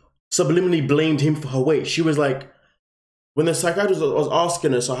low-key subliminally blamed him for her weight. She was like, when the psychiatrist was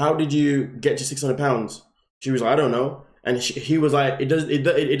asking her, so how did you get to 600 pounds? She was like, I don't know. And he was like, it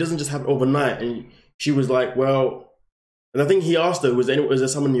doesn't just happen overnight. And she was like, well, and I think he asked her, was there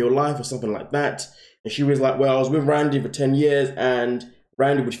someone in your life or something like that? And she was like, well, I was with Randy for 10 years and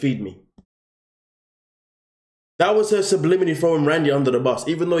Randy would feed me. That was her subliminally throwing Randy under the bus.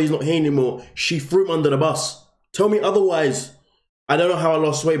 Even though he's not here anymore, she threw him under the bus. Tell me otherwise. I don't know how I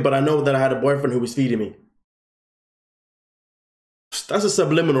lost weight, but I know that I had a boyfriend who was feeding me. That's a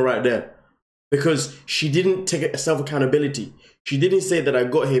subliminal right there. Because she didn't take self-accountability. She didn't say that I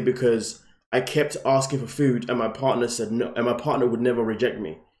got here because I kept asking for food and my partner said no, and my partner would never reject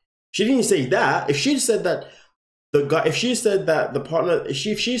me. She didn't say that. If she said that if she said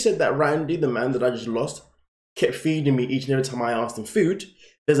that Randy, the man that I just lost, kept feeding me each and every time I asked him food,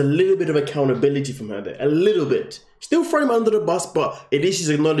 there's a little bit of accountability from her there. A little bit. Still throw him under the bus, but at least she's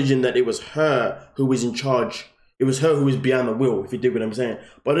acknowledging that it was her who was in charge. It was her who was behind the wheel, if you dig what I'm saying.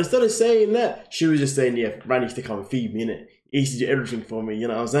 But instead of saying that, she was just saying, yeah, Randy used to come and feed me, innit? He used to do everything for me, you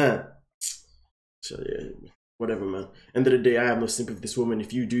know what I'm saying? So yeah, whatever, man. End of the day, I have no sympathy for this woman.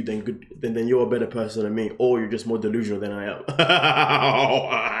 If you do, then good. Then you're a better person than me, or you're just more delusional than I am.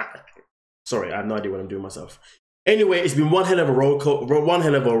 Sorry, I have no idea what I'm doing myself. Anyway, it's been one hell of a roller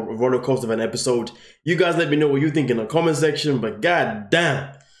coaster of an episode. You guys let me know what you think in the comment section. But god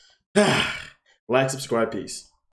damn, like, subscribe, peace.